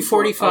at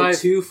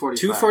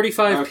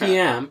 2:45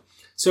 p.m.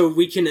 So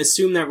we can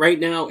assume that right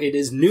now it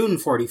is noon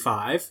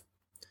 45.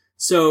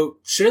 So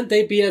shouldn't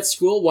they be at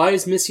school? Why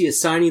is Missy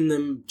assigning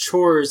them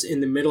chores in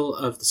the middle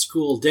of the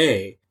school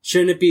day?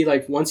 Shouldn't it be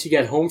once you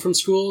get home from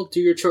school, do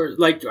your chores?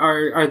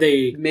 Are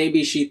they...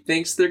 Maybe she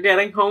thinks they're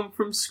getting home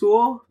from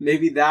school?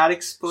 Maybe that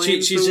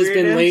explains She's just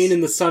been laying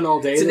in the sun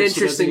all day. It's an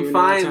interesting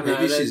find.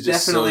 Maybe she's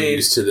just so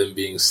used to them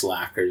being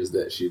slackers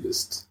that she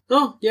just...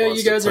 Oh, yeah,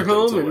 you guys are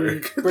home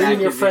and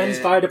bringing your friends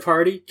by to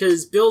party.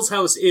 Because Bill's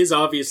house is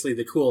obviously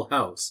the cool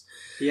house.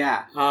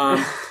 Yeah.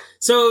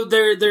 So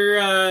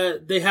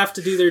they have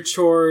to do their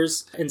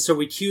chores, and so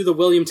we cue the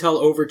William Tell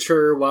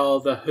overture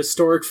while the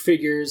historic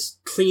figures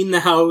clean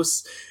the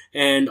house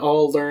and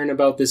all learn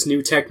about this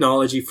new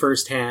technology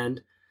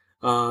firsthand.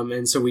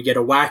 And so we get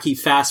a wacky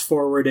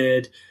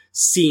fast-forwarded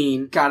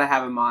scene. Gotta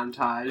have a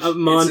montage. It's a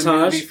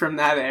movie from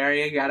that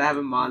area. Gotta have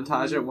a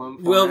montage at one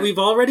point. Well, we've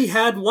already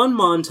had one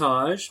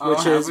montage,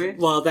 which is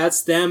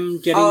that's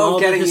them getting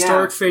the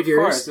historic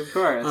figures. Of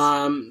course.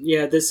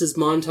 This is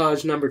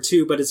montage number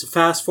 2, but it's a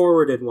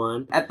fast-forwarded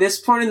one. At this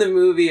point in the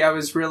movie, I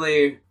was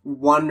really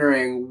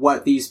wondering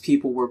what these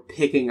people were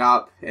picking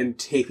up and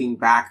taking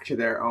back to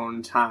their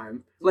own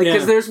time.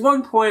 Because there's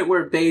one point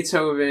where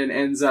Beethoven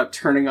ends up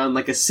turning on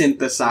a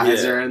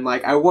synthesizer, and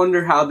I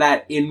wonder how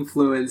that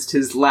influenced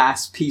his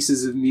last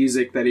pieces of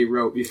music that he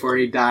wrote before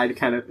he died,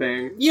 kind of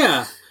thing.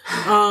 Yeah.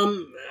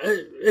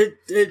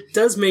 It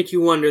does make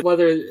you wonder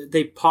whether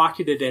they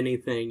pocketed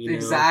anything,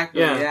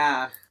 Exactly,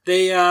 yeah.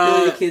 Billy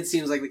the Kid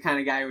seems like the kind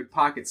of guy who would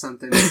pocket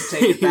something and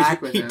take it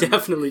back with him. He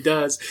definitely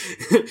does.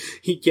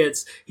 He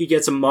gets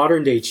a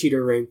modern day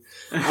cheater ring.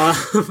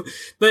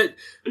 But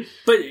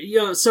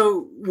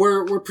so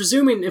we're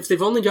presuming if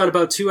they've only got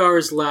about 2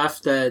 hours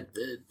left that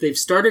they've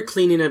started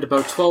cleaning at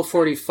about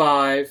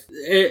 12:45.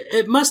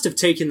 It must have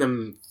taken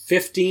them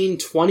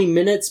 15-20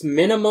 minutes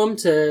minimum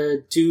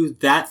to do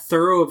that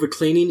thorough of a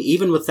cleaning,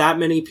 even with that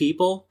many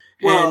people.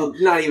 Well,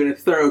 not even a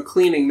thorough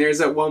cleaning.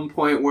 There's at one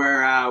point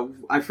where,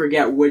 I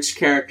forget which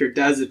character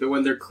does it, but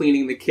when they're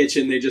cleaning the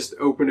kitchen, they just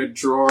open a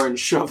drawer and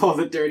shove all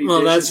the dirty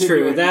dishes that's true.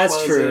 into it.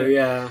 That's true,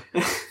 yeah.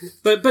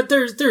 but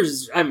there's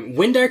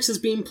Windex is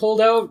being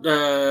pulled out,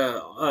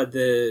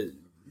 the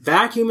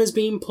vacuum is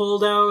being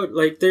pulled out,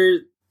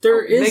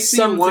 there is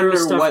some thorough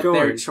stuff going. Makes me wonder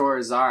what their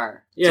chores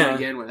are. to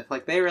begin with.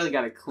 Like, they really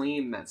got to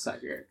clean that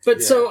sucker.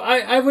 But so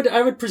I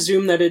would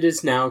presume that it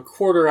is now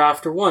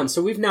 1:15.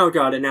 So we've now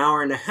got an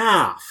hour and a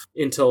half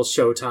until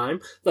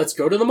showtime. Let's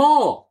go to the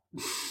mall.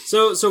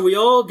 So we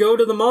all go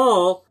to the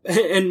mall,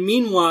 and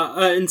meanwhile,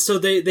 and so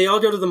they all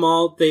go to the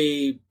mall.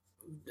 They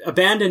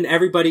abandon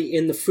everybody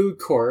in the food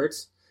court.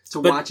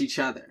 Watch each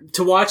other.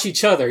 To watch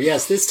each other,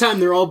 yes. This time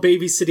they're all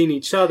babysitting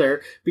each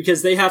other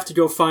because they have to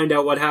go find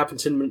out what happened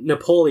to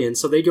Napoleon.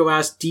 So they go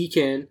ask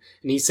Deacon,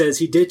 and he says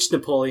he ditched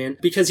Napoleon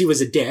because he was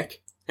a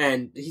dick.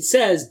 And he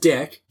says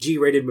dick,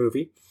 G-rated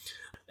movie.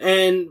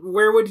 And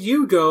where would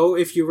you go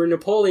if you were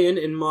Napoleon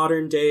in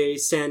modern-day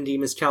San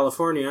Dimas,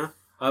 California?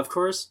 Of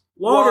course,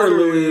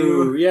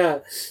 Waterloo. Yeah.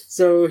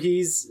 So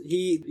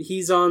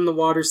he's on the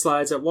water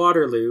slides at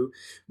Waterloo.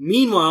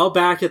 Meanwhile,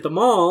 back at the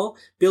mall,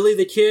 Billy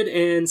the Kid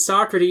and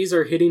Socrates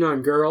are hitting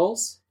on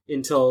girls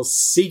until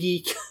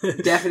Siggy...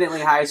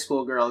 Definitely high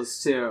school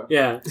girls, too.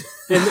 Yeah.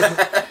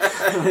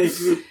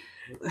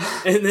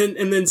 And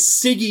then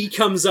Siggy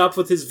comes up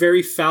with his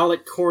very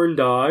phallic corn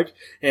dog,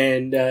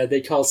 and they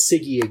call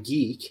Siggy a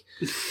geek.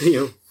 You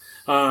know.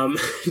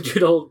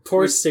 Good old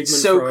poor Sigmund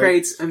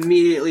Socrates Freud.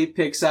 Immediately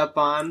picks up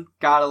on.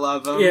 Gotta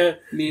love him. Yeah.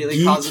 Immediately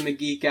Geek. calls him a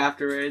geek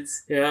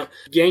afterwards. Yeah.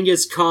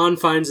 Genghis Khan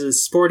finds a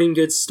sporting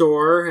goods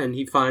store, and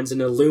he finds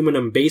an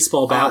aluminum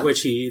baseball bat,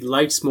 which he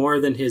likes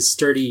more than his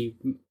sturdy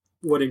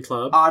wooden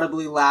club.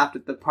 Audibly laughed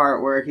at the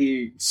part where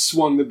he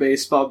swung the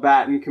baseball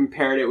bat and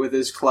compared it with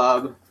his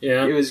club.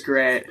 Yeah. It was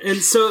great.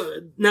 And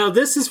so, now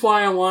this is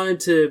why I wanted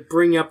to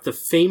bring up the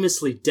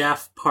famously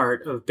deaf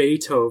part of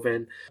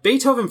Beethoven.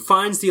 Beethoven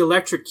finds the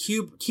electric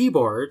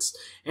keyboards,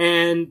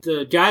 and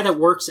the guy that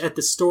works at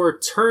the store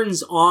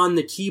turns on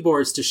the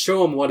keyboards to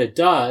show him what it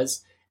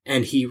does,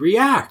 and he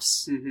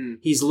reacts. Mm-hmm.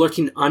 He's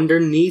looking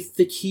underneath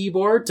the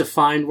keyboard to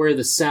find where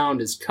the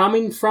sound is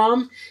coming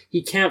from.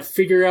 He can't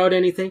figure out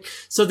anything.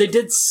 So they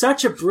did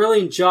such a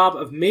brilliant job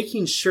of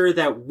making sure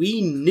that we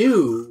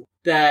knew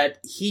that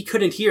he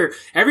couldn't hear.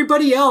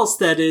 Everybody else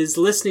that is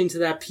listening to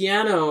that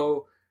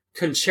piano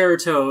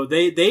concerto,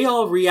 they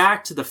all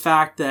react to the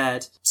fact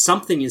that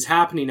something is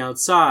happening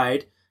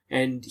outside.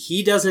 And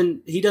he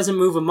doesn't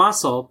move a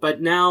muscle, but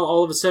now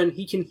all of a sudden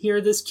he can hear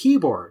this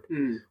keyboard,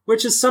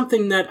 which is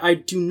something that I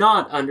do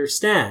not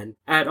understand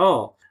at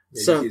all.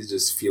 Maybe so he's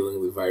just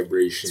feeling the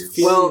vibrations.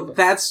 Well,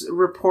 that's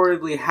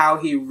reportedly how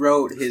he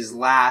wrote his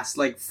last,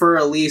 like, Fur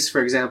Elise,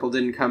 for example,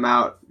 didn't come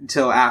out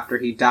until after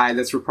he died.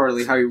 That's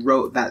reportedly how he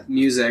wrote that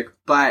music.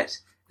 But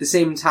at the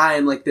same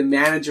time, like, the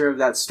manager of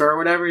that store or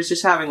whatever is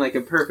just having, like,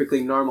 a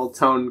perfectly normal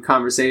tone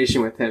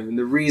conversation with him. And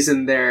the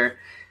reason they're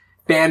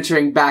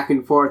bantering back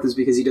and forth is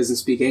because he doesn't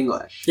speak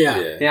English.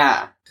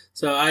 Yeah.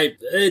 So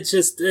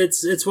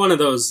it's one of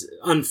those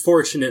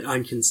unfortunate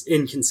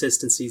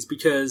inconsistencies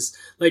because,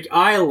 like,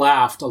 I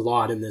laughed a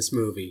lot in this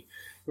movie.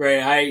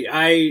 Right.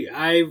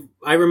 I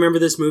remember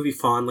this movie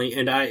fondly,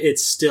 and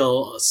it's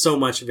still, so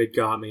much of it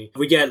got me.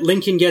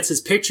 Lincoln gets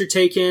his picture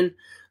taken,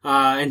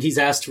 and he's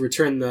asked to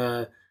return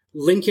the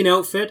Lincoln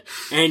outfit,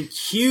 and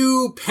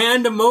cue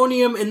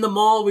pandemonium in the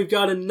mall. We've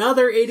got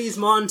another 80s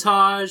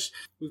montage.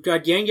 We've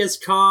got Genghis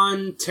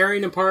Khan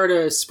tearing apart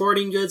a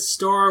sporting goods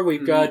store.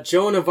 We've got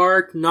Joan of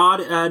Arc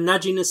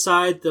nudging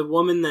aside the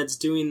woman that's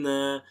doing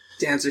the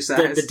dancer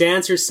size. The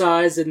dancer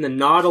size in the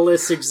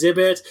Nautilus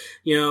exhibit,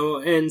 you know,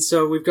 and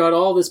so we've got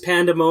all this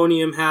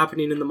pandemonium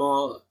happening in the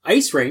mall.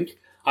 Ice rink.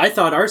 I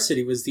thought our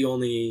city was the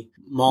only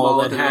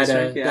mall that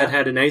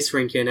had an ice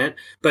rink in it.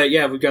 But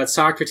yeah, we've got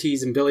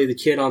Socrates and Billy the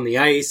Kid on the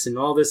ice and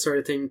all this sort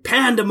of thing.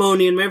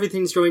 Pandemonium,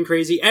 everything's going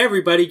crazy.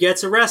 Everybody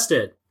gets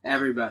arrested.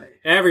 Everybody.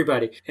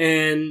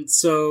 And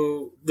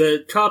so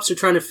the cops are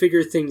trying to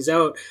figure things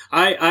out.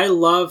 I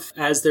love,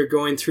 as they're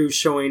going through,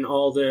 showing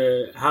all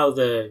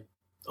the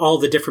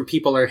different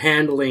people are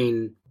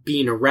handling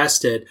being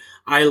arrested.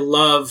 I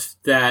love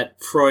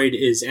that Freud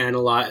is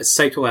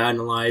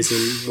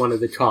psychoanalyzing one of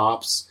the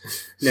cops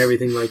and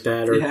everything like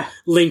that. Or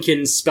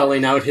Lincoln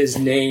spelling out his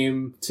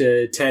name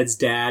to Ted's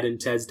dad, and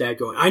Ted's dad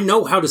going, "I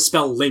know how to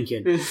spell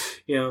Lincoln."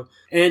 You know,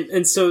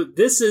 and so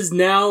this is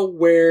now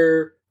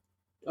where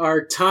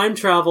our time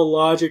travel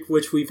logic,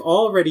 which we've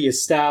already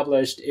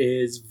established,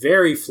 is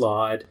very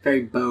flawed.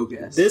 Very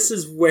bogus. This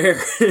is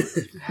where...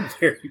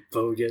 very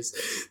bogus.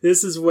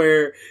 This is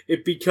where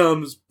it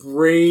becomes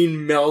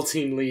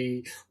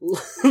brain-meltingly...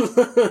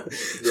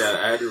 Yeah,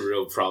 I had a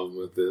real problem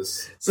with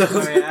this.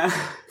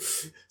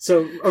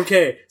 So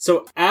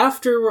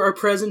after our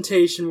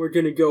presentation, we're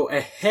going to go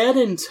ahead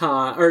in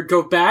time, or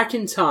go back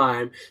in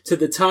time to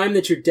the time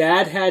that your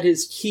dad had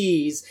his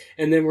keys,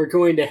 and then we're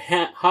going to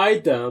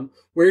hide them.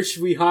 Where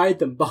should we hide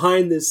them?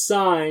 Behind this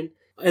sign.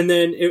 And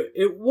then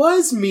it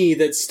was me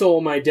that stole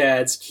my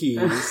dad's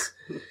keys.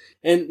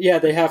 And yeah,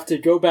 they have to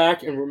go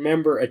back and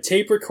remember a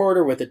tape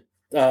recorder with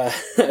a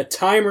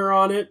timer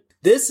on it.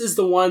 This is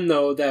the one,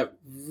 though, that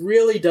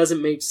really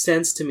doesn't make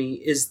sense to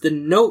me, is the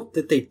note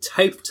that they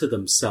type to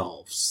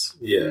themselves.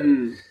 Yeah.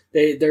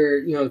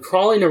 They're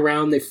crawling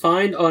around. They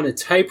find on a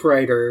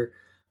typewriter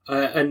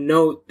a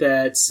note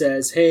that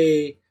says,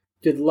 "Hey,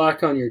 good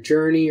luck on your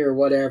journey or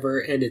whatever,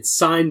 and it's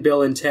signed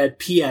Bill and Ted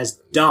P.S.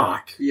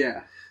 Doc.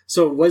 Yeah.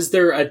 So was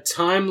there a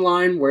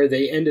timeline where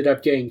they ended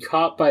up getting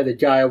caught by the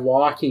guy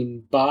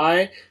walking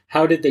by?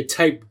 How did they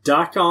type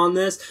Duck on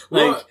this?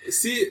 Well,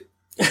 see,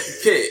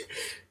 okay,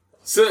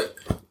 so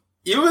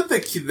even with the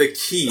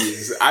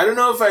keys, I don't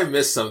know if I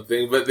missed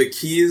something, but the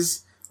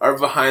keys are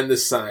behind the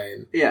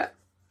sign. Yeah.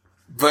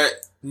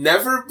 But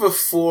never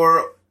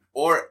before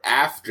or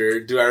after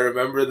do I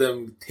remember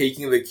them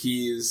taking the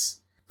keys.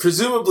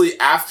 Presumably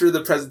after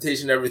the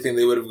presentation and everything,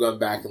 they would have gone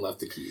back and left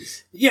the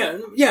keys. Yeah.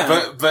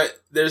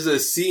 But there's a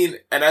scene,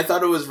 and I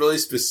thought it was really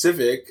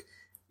specific,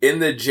 in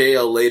the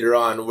jail later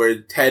on where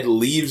Ted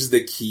leaves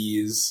the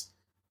keys,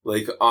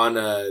 like on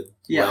a...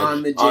 Yeah, like,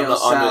 on the jail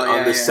cell.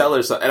 On the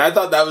cellar cell. And I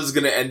thought that was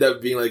going to end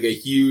up being like a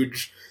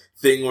huge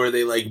thing where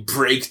they like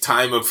break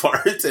time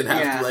apart and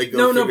have to like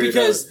go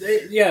because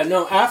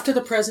after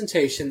the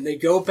presentation, they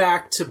go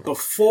back to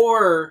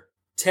before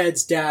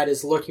Ted's dad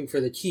is looking for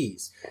the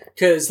keys.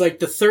 Because, like,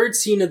 the third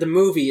scene of the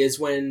movie is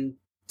when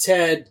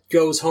Ted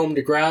goes home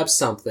to grab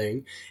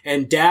something,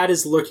 and Dad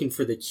is looking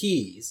for the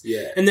keys.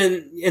 Yeah. And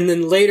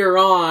then later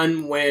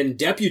on, when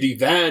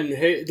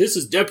this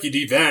is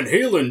Deputy Van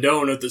Halen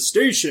down at the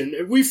station,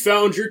 and we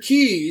found your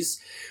keys,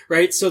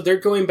 right? So they're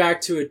going back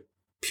to a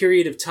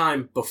period of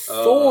time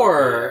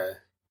before...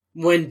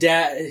 when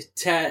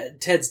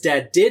Ted's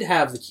dad did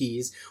have the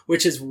keys,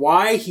 which is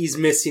why he's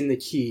missing the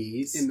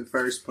keys in the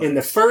first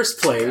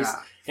place. Yeah.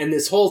 And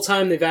this whole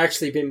time they've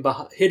actually been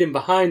hidden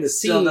behind the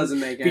scenes. Still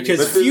doesn't make any because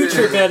sense.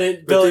 future Bill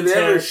and Ted... Did they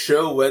ever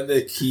show when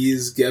the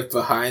keys get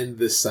behind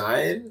the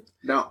sign?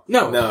 No.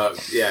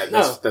 Yeah,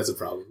 that's a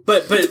problem.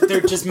 But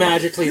they're just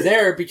magically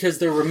there because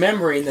they're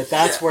remembering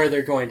that's where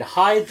they're going to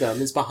hide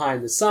them, is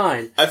behind the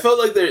sign. I felt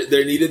like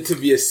there needed to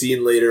be a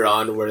scene later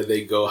on where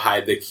they go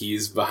hide the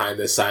keys behind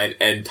the sign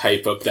and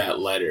type up that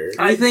letter.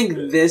 I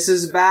think this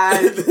is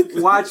bad.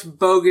 Watch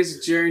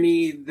Bogus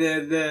Journey.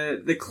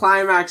 The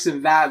climax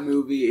of that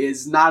movie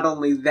is not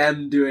only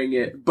them doing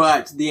it,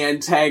 but the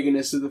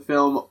antagonist of the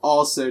film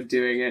also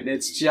doing it.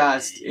 It's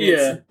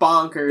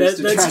bonkers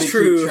to try to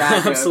keep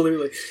track of.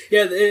 Absolutely.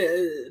 Yeah,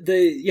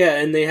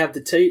 and they have the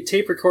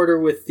tape recorder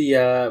with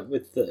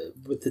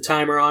the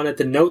timer on it.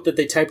 The note that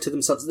they type to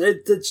themselves.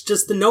 It's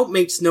just the note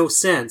makes no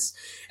sense.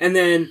 And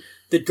then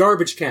the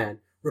garbage can.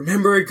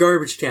 Remember a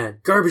garbage can.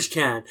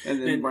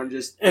 And then one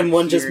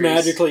just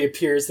magically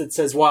appears that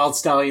says Wild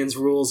Stallions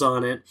rules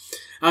on it.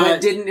 But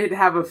didn't it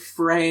have a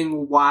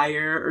fraying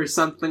wire or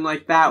something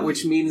like that,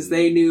 which means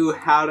they knew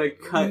how to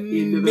cut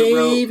into the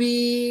rope?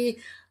 Maybe.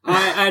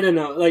 I don't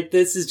know. Like,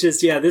 this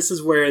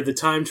is where the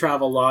time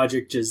travel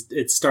logic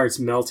it starts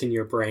melting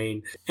your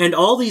brain. And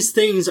all these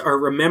things are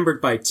remembered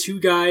by two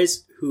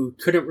guys who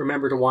couldn't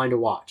remember to wind a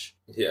watch.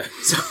 Yeah.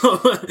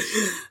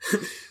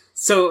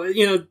 So,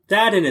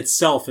 that in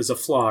itself is a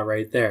flaw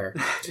right there.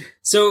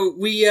 So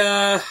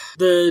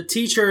the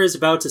teacher is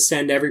about to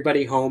send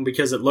everybody home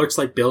because it looks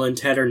like Bill and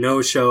Ted are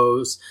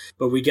no-shows,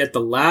 but we get the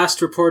last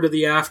report of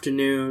the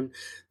afternoon.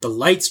 The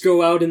lights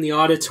go out in the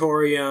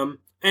auditorium.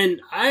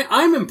 And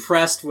I'm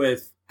impressed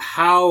with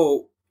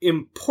how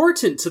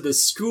important to the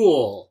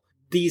school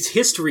these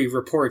history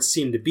reports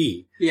seem to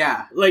be.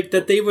 Yeah. Like,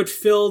 that they would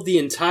fill the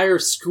entire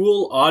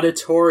school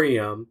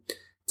auditorium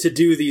to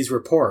do these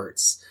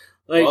reports.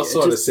 Like, I also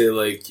want to say,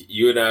 like,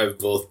 you and I have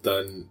both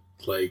done,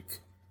 like,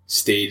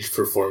 stage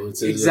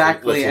performances.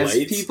 Exactly, with as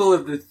lights. people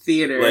of the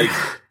theater. Like,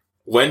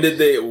 when did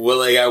they,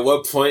 at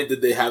what point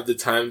did they have the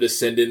time to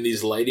send in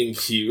these lighting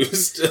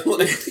cues?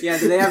 Yeah,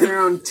 do they have their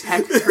own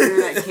tech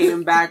crew that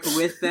came back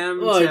with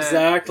them?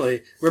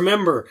 Exactly.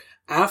 Remember,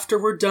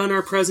 after we're done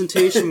our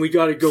presentation, we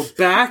got to go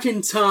back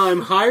in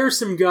time, hire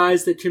some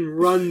guys that can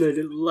run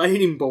the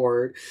lighting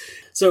board.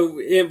 So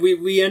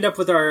we end up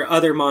with our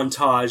other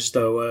montage,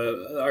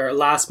 though, our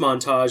last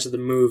montage of the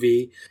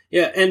movie.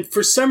 Yeah, and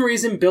for some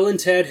reason, Bill and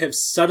Ted have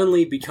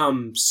suddenly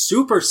become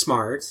super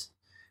smart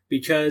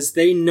because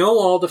they know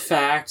all the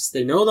facts.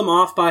 They know them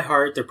off by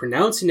heart. They're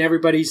pronouncing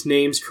everybody's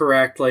names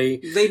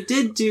correctly. They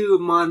did do a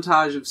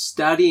montage of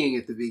studying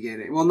at the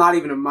beginning. Well, not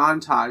even a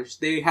montage.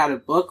 They had a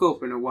book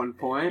open at one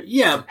point.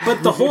 Yeah,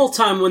 but the whole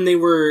time when they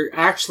were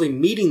actually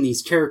meeting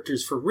these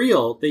characters for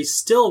real, they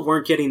still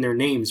weren't getting their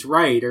names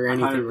right or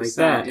anything like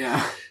that.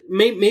 Yeah.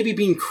 Maybe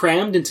being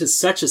crammed into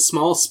such a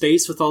small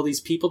space with all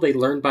these people, they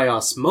learned by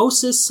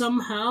osmosis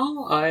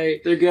somehow.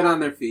 They're good on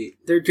their feet.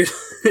 They're good.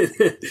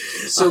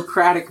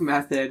 Socratic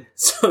method.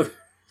 So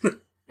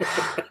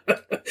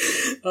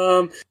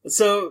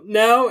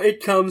now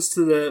it comes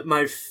to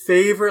my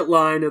favorite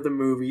line of the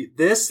movie.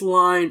 This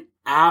line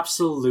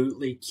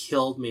absolutely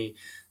killed me.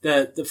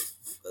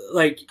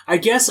 I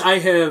guess I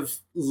have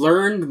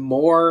learned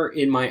more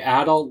in my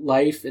adult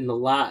life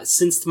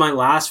since my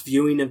last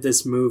viewing of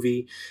this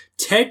movie.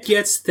 Ted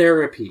gets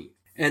therapy,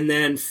 and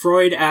then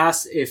Freud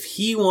asks if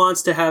he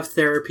wants to have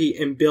therapy,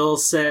 and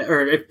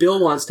if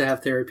Bill wants to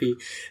have therapy,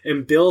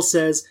 and Bill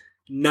says,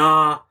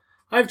 "Nah,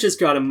 I've just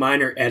got a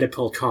minor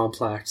Oedipal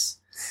complex."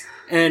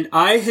 And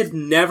I had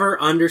never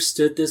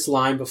understood this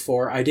line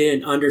before. I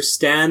didn't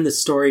understand the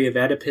story of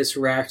Oedipus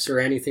Rex or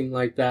anything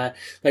like that.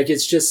 Like,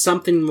 it's just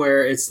something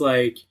where it's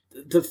like,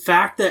 the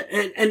fact that,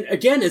 and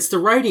again, it's the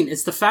writing.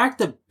 It's the fact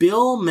that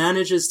Bill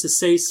manages to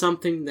say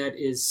something that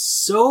is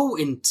so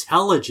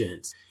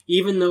intelligent,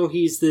 even though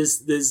he's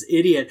this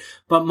idiot.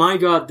 But my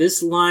God,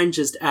 this line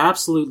just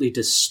absolutely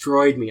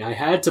destroyed me. I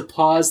had to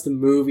pause the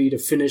movie to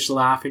finish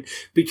laughing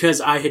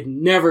because I had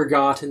never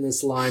gotten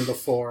this line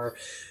before.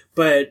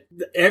 But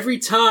every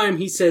time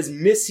he says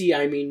Missy,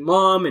 I mean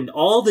Mom, and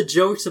all the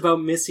jokes about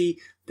Missy,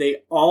 they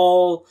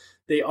all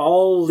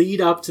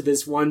lead up to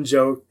this one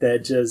joke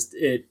that just,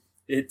 it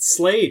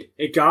slayed.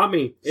 It got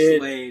me.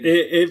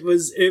 The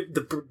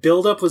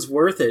build-up was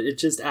worth it. It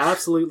just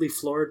absolutely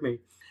floored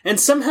me. And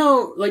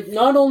somehow, like,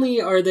 not only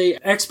are they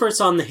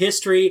experts on the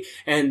history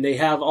and they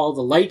have all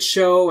the light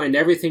show and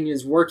everything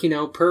is working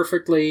out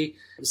perfectly,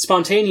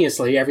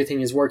 spontaneously, everything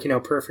is working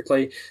out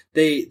perfectly,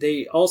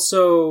 they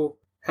also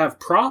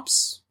have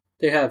props.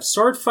 They have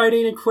sword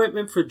fighting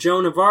equipment for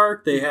Joan of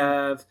Arc. They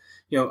have,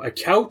 a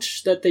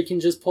couch that they can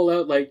just pull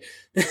out. Like,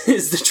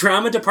 is the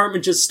drama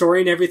department just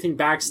storing everything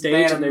backstage?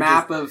 They had a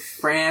map of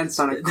France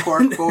on a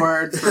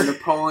corkboard for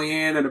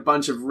Napoleon and a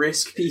bunch of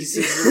risk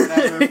pieces or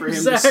whatever for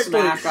him to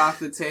smack off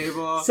the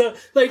table. So,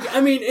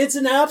 it's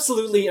an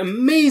absolutely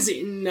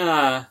amazing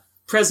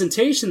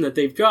presentation that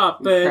they've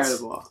got. But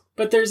incredible.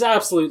 But there's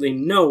absolutely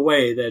no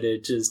way that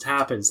it just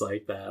happens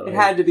like that. It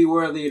had to be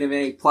worthy of an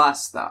A+,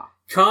 though.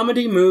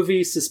 Comedy,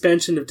 movie,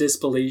 suspension of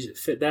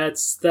disbelief.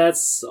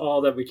 That's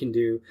all that we can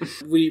do.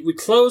 We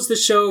close the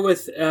show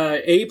with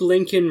Abe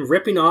Lincoln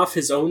ripping off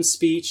his own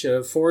speech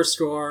of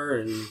fourscore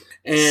and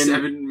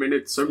 7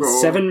 minutes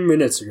ago. 7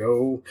 minutes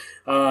ago.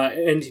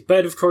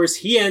 But of course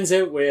he ends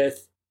it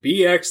with,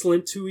 be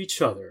excellent to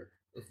each other.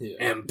 Yeah.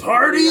 And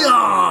party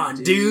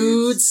on,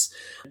 dudes!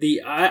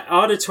 The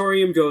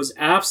auditorium goes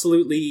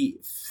absolutely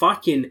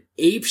fucking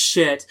ape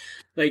shit.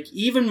 Like,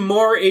 even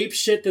more ape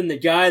shit than the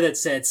guy that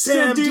said,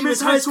 Sam Demas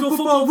High School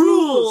football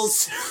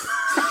rules!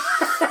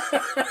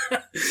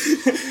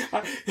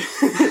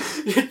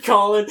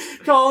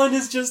 Colin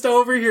is just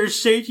over here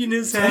shaking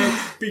his head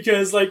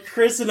because, like,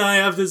 Chris and I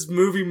have this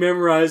movie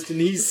memorized and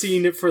he's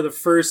seen it for the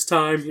first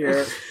time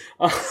here.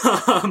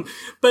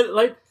 But,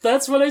 like,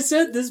 that's what I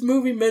said. This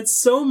movie meant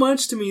so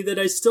much to me that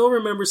I still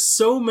remember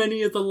so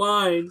many of the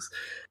lines.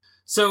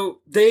 So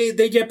they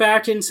get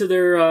back into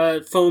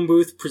their phone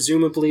booth,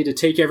 presumably to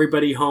take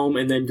everybody home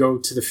and then go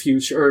to the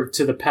future or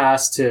to the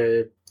past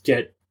to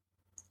get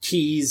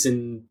keys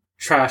and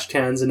trash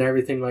cans and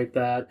everything like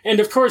that.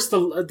 And of course,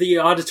 the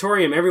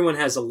auditorium, everyone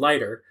has a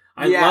lighter.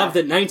 I love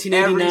that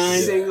 1989.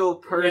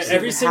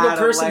 Every single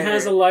person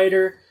has a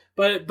lighter.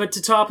 But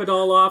to top it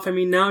all off, I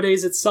mean,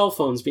 nowadays it's cell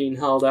phones being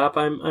held up.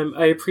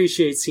 I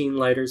appreciate seeing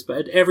lighters,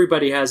 but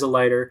everybody has a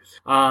lighter.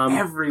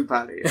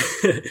 Everybody.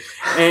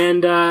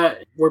 And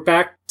we're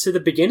back to the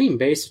beginning,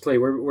 basically.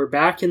 We're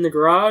back in the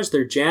garage.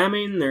 They're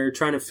jamming. They're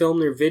trying to film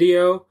their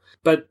video.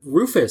 But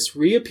Rufus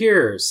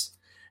reappears.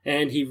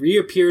 And he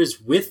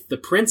reappears with the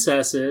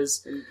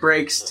princesses. And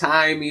breaks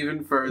time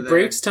even further.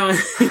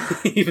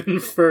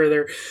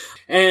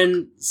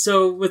 And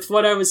so with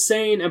what I was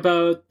saying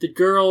about the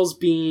girls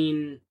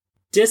being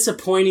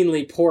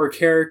disappointingly poor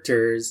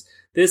characters,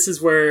 this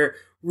is where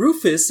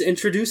Rufus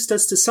introduced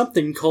us to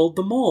something called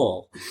the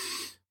mall.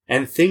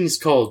 And things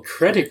called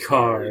credit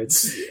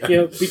cards.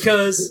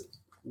 Because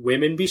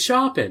women be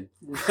shopping.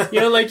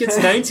 Like, it's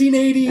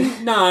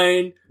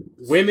 1989,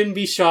 women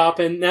be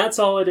shopping, that's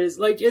all it is.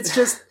 Like, it's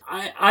just,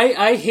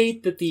 I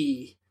hate that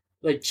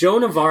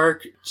Joan of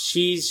Arc,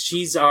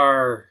 she's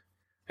our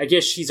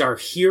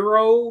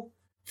hero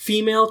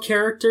female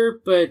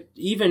character, but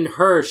even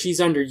her,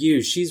 she's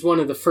underused. She's one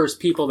of the first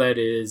people that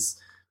is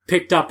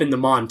picked up in the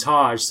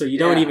montage, so you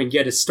don't even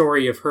get a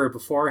story of her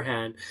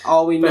beforehand.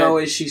 All we know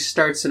is she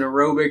starts an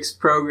aerobics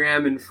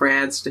program in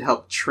France to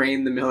help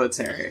train the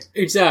military.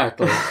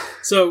 Exactly.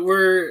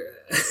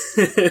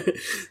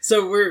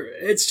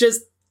 It's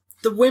just,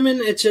 the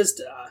women,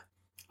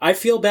 I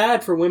feel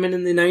bad for women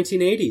in the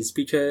 1980s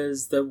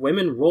because the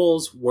women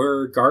roles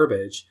were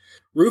garbage.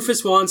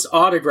 Rufus wants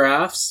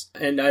autographs,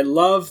 and I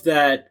love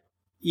that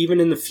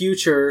even in the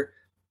future,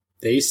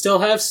 they still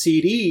have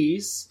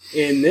CDs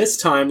in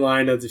this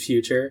timeline of the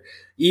future,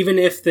 even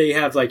if they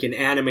have like an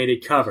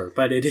animated cover,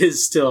 but it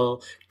is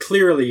still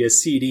clearly a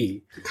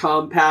CD.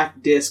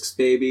 Compact discs,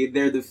 baby.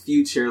 They're the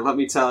future, let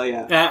me tell you.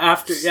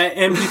 After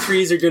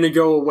MP3s are going to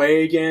go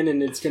away again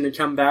and it's going to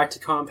come back to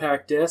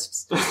compact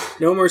discs.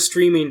 No more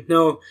streaming.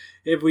 No,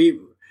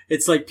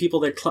 it's like people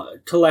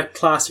that collect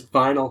classic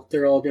vinyl.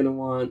 They're all going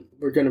to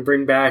we're going to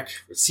bring back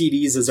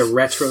CDs as a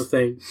retro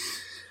thing.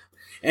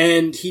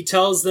 And he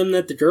tells them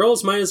that the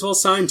girls might as well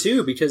sign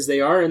too, because they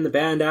are in the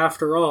band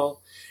after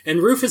all.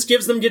 And Rufus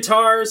gives them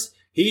guitars.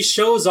 He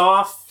shows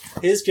off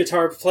his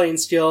guitar playing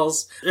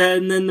skills.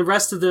 And then the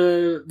rest of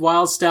the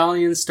Wild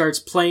Stallions starts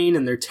playing,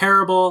 and they're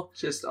terrible.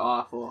 Just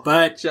awful.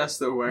 But just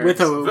the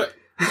worst.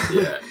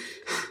 Yeah.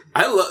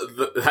 I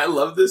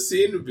love this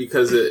scene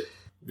because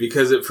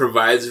because it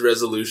provides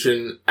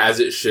resolution as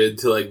it should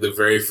to like the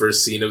very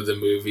first scene of the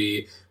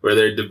movie where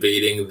they're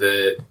debating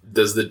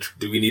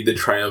do we need the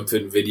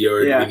triumphant video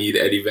or do we need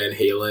Eddie Van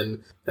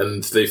Halen?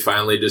 And they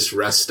finally just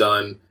rest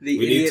on the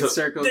idiot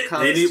circle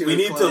comes to we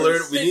need to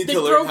learn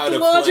how to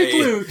logic play.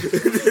 Loop.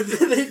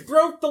 They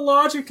broke the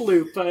logic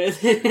loop.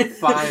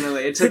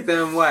 Finally, it took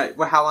them what?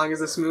 How long is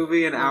this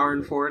movie? An hour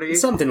and 40?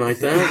 Something like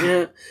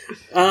that.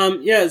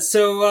 Yeah.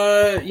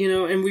 So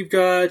and we've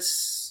got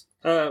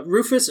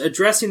Rufus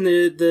addressing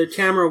the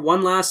camera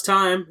one last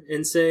time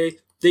and say,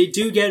 "They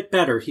do get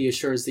better," he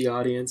assures the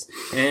audience.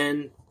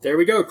 And there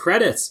we go,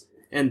 credits.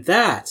 And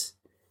that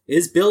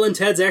is Bill and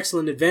Ted's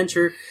Excellent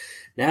Adventure.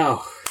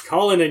 Now,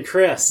 Colin and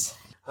Chris.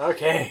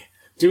 Okay,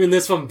 doing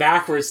this one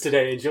backwards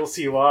today, and you'll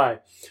see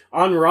why.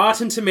 On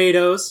Rotten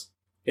Tomatoes,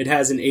 it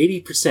has an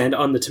 80%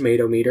 on the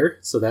tomato meter,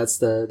 so that's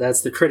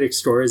the critic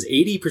score is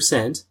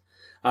 80%.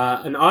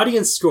 An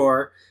audience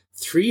score,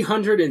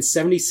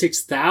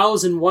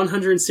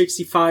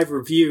 376,165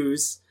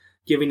 reviews,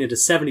 giving it a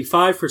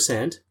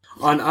 75%.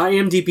 On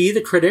IMDb,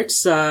 the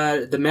critics,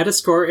 the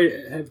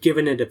Metascore have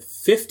given it a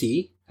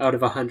 50 out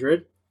of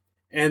 100.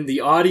 And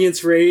the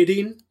audience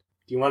rating,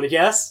 do you want to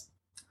guess?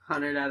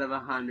 100 out of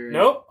 100.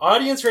 Nope.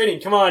 Audience rating,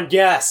 come on,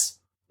 guess.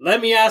 Let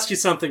me ask you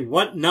something.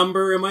 What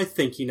number am I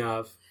thinking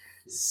of?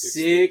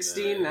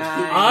 69.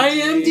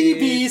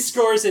 IMDb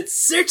scores it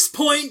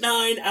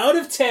 6.9 out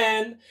of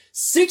 10.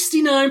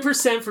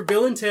 69% for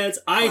Bill and Ted's.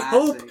 I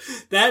hope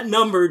that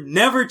number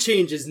never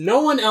changes.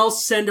 No one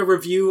else send a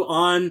review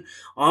on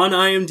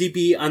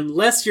IMDb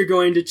unless you're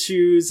going to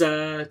choose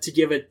to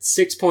give it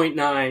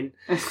 6.9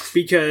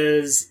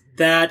 because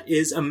that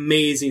is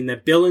amazing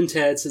that Bill and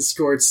Ted's has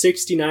scored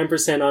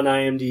 69% on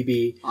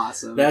IMDb.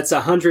 Awesome. That's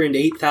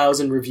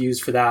 108,000 reviews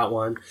for that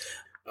one.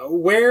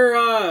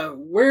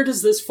 Where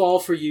does this fall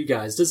for you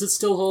guys? Does it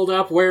still hold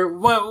up?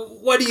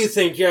 What do you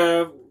think?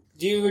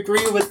 Do you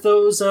agree with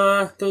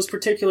those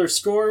particular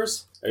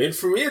scores? I mean,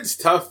 for me, it's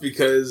tough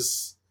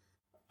because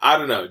I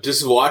don't know.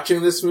 Just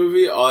watching this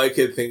movie, all I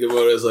could think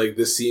about is like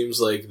this seems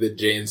like the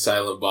Jay and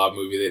Silent Bob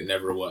movie that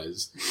never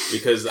was.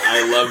 Because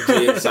I love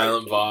Jay and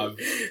Silent Bob,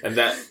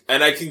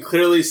 and I can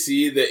clearly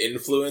see the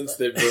influence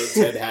that Bill and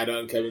Ted had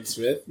on Kevin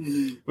Smith.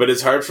 Mm-hmm. But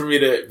it's hard for me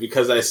to,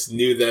 because I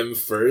knew them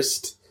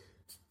first,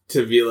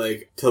 to be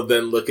like, to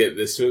then look at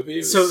this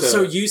movie.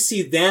 So you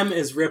see them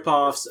as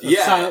rip-offs of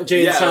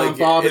Jay and Silent like,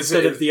 Bob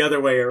instead of the other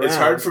way around. It's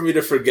hard for me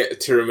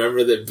to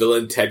remember that Bill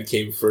and Ted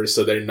came first,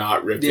 so they're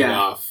not ripping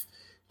off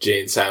Jay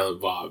and Silent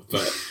Bob.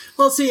 But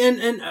well, see, and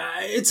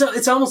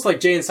it's almost like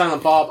Jay and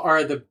Silent Bob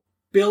are the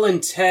Bill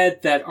and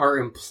Ted that are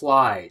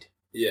implied.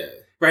 Yeah.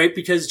 Right,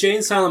 because Jay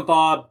and Silent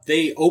Bob,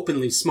 they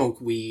openly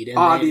smoke weed,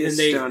 and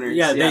they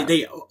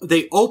stoners.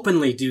 They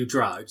openly do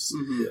drugs.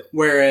 Mm-hmm.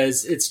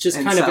 Whereas it's just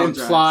kind of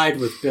implied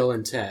with Bill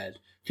and Ted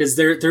because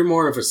they're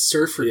more of a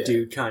surfer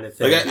dude kind of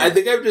thing. Like I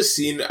think I've just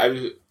seen.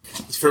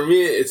 For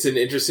me, it's an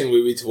interesting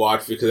movie to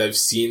watch because I've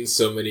seen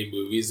so many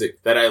movies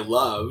that I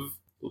love.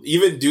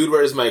 Even Dude,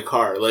 Where's My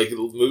Car? Like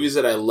movies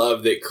that I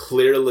love that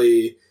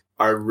clearly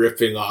are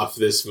ripping off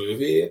this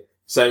movie.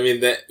 So, I mean,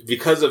 that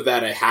because of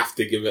that, I have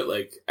to give it,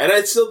 like... And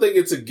I still think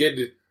it's a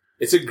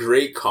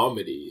great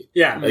comedy.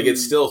 Yeah. Like, it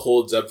still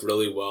holds up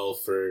really well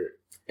for...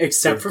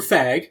 Except for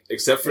Fag.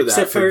 Except for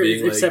that, for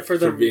being, like... Except for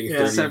the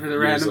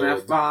random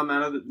F-bomb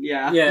out of the...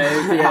 Yeah.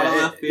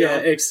 Yeah.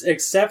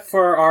 Except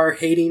for our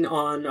hating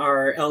on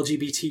our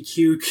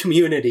LGBTQ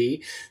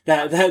community.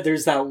 That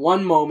there's that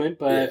one moment,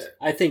 but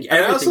I think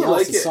everything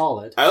else is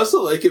solid. I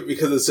also like it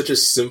because it's such a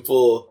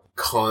simple...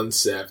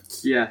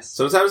 concept. Yes.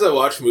 Sometimes I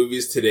watch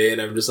movies today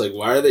and I'm just like,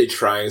 why are they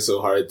trying so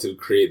hard to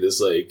create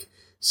this like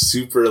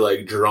super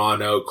like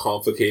drawn out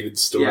complicated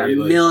story? Yeah,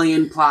 like,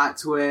 million plot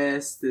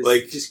twists, this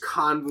like just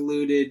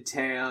convoluted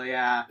tale,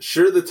 yeah.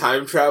 Sure, the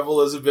time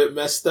travel is a bit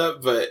messed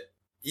up, but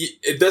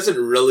it doesn't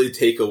really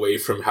take away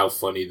from how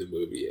funny the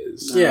movie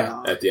is.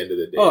 Yeah. At the end of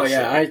the day. Oh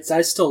yeah, I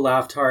still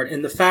laughed hard.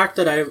 And the fact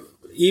that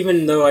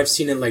even though I've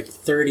seen it like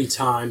 30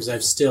 times, I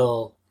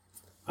still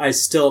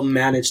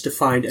managed to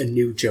find a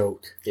new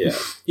joke. Yeah.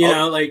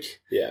 Yeah.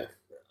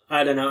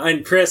 I don't know.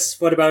 And Chris,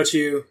 what about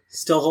you?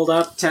 Still hold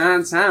up? 10 out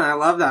of 10. I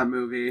love that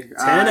movie.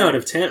 10 out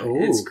of 10.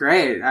 Ooh. It's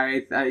great.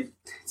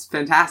 It's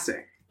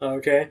fantastic.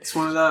 Okay. It's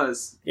one of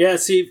those. Yeah,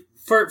 see,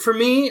 for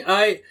me,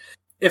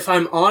 if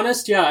I'm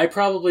honest, I'd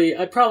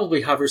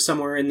probably hover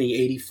somewhere in the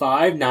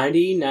 85,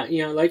 90, I'd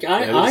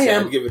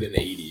give it an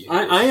 80.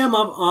 I am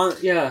up on,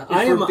 If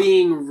we're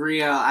being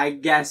real, I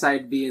guess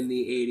I'd be in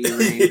the 80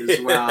 range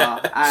as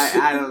well.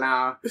 I don't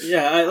know.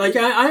 Yeah,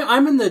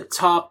 I'm in the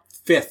top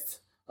 5th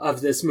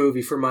of this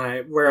movie for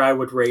where I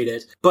would rate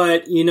it.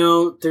 But,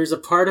 there's a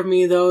part of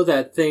me though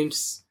that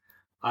thinks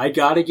I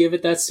gotta give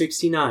it that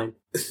 69.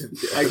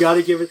 I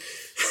gotta give it,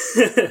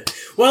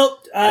 well,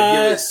 I'd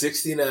give it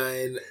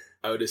 69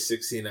 out of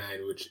 69,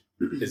 which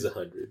is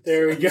 100.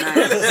 There we go.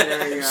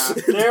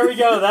 Nice. There we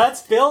go.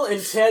 That's Bill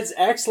and Ted's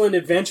Excellent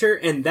Adventure,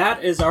 and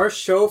that is our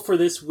show for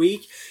this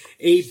week.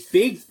 A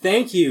big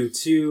thank you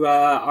to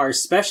our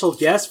special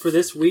guest for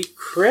this week,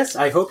 Chris.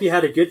 I hope you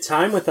had a good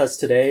time with us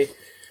today.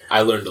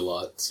 I learned a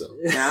lot, so.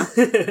 Yeah.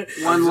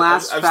 One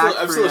last fact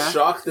I'm for still you.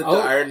 shocked that the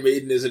Iron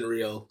Maiden isn't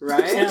real.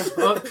 Right? Yeah.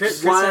 Oh,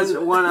 Chris has...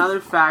 One other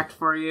fact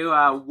for you.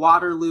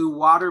 Waterloo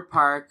Water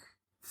Park.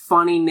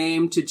 Funny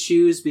name to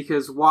choose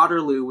because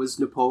Waterloo was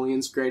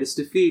Napoleon's greatest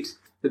defeat.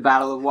 The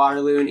Battle of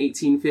Waterloo in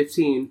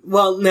 1815.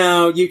 Well,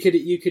 now you could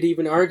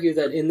even argue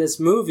that in this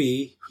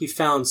movie he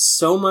found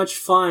so much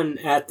fun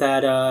at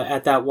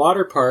that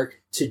water park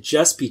to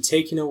just be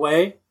taken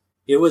away.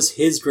 It was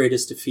his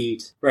greatest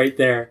defeat right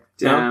there.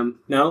 Damn.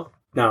 No.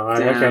 Damn.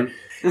 Okay.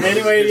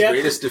 Anyway, His yeah.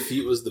 greatest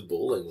defeat was the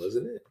bowling,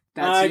 wasn't it?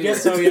 I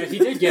guess so. Yeah, he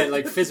did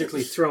get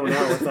physically thrown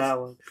out with that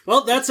one.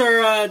 Well, that's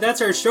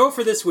our show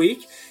for this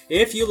week.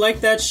 If you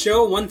like that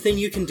show, one thing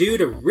you can do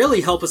to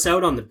really help us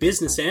out on the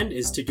business end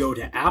is to go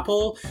to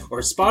Apple or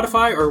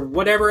Spotify or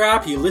whatever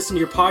app you listen to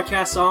your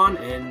podcasts on,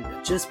 and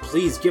just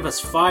please give us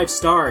 5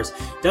 stars.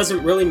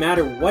 Doesn't really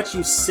matter what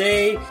you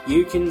say.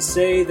 You can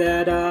say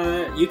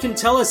that you can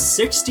tell us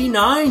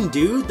 69,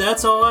 dude.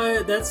 That's all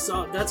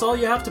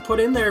you have to put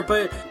in there.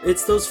 But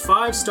it's those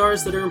 5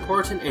 stars that are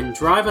important and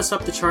drive us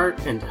up the chart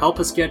and help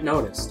us get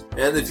noticed.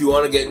 And if you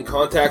want to get in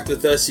contact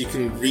with us, you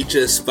can reach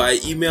us by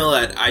email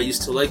at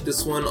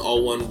IUsedToLikeThisOne,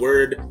 all one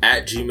word,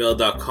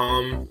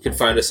 @gmail.com. You can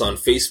find us on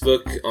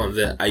Facebook on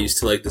the I Used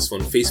to Like This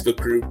One Facebook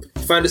group. You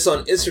can find us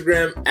on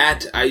Instagram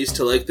at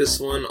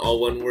IUsedToLikeThisOne, all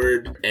one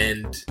word,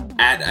 and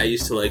at I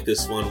Used to Like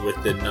This One with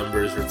the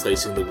numbers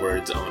replacing the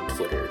words on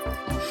Twitter.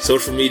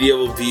 Social media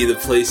will be the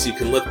place you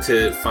can look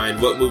to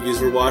find what movies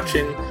we're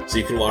watching, so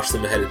you can watch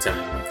them ahead of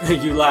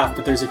time. You laugh,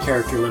 but there's a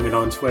character limit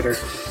on Twitter.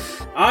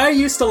 I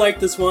Used to Like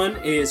This One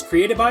is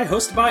created by,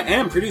 hosted by,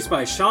 and produced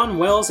by Sean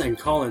Wells and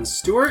Colin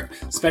Stewart.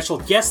 Special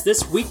guest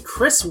this week,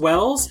 Chris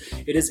Wells.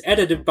 It is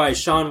edited by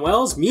Sean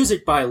Wells,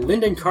 music by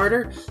Lyndon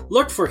Carter.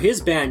 Look for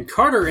his band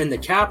Carter in the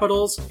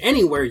Capitals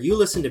anywhere you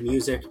listen to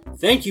music.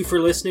 Thank you for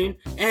listening,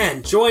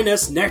 and join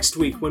us next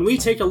week when we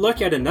take a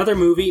look at another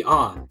movie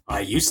on I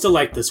Used to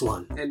Like This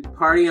One. And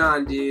party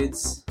on,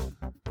 dudes.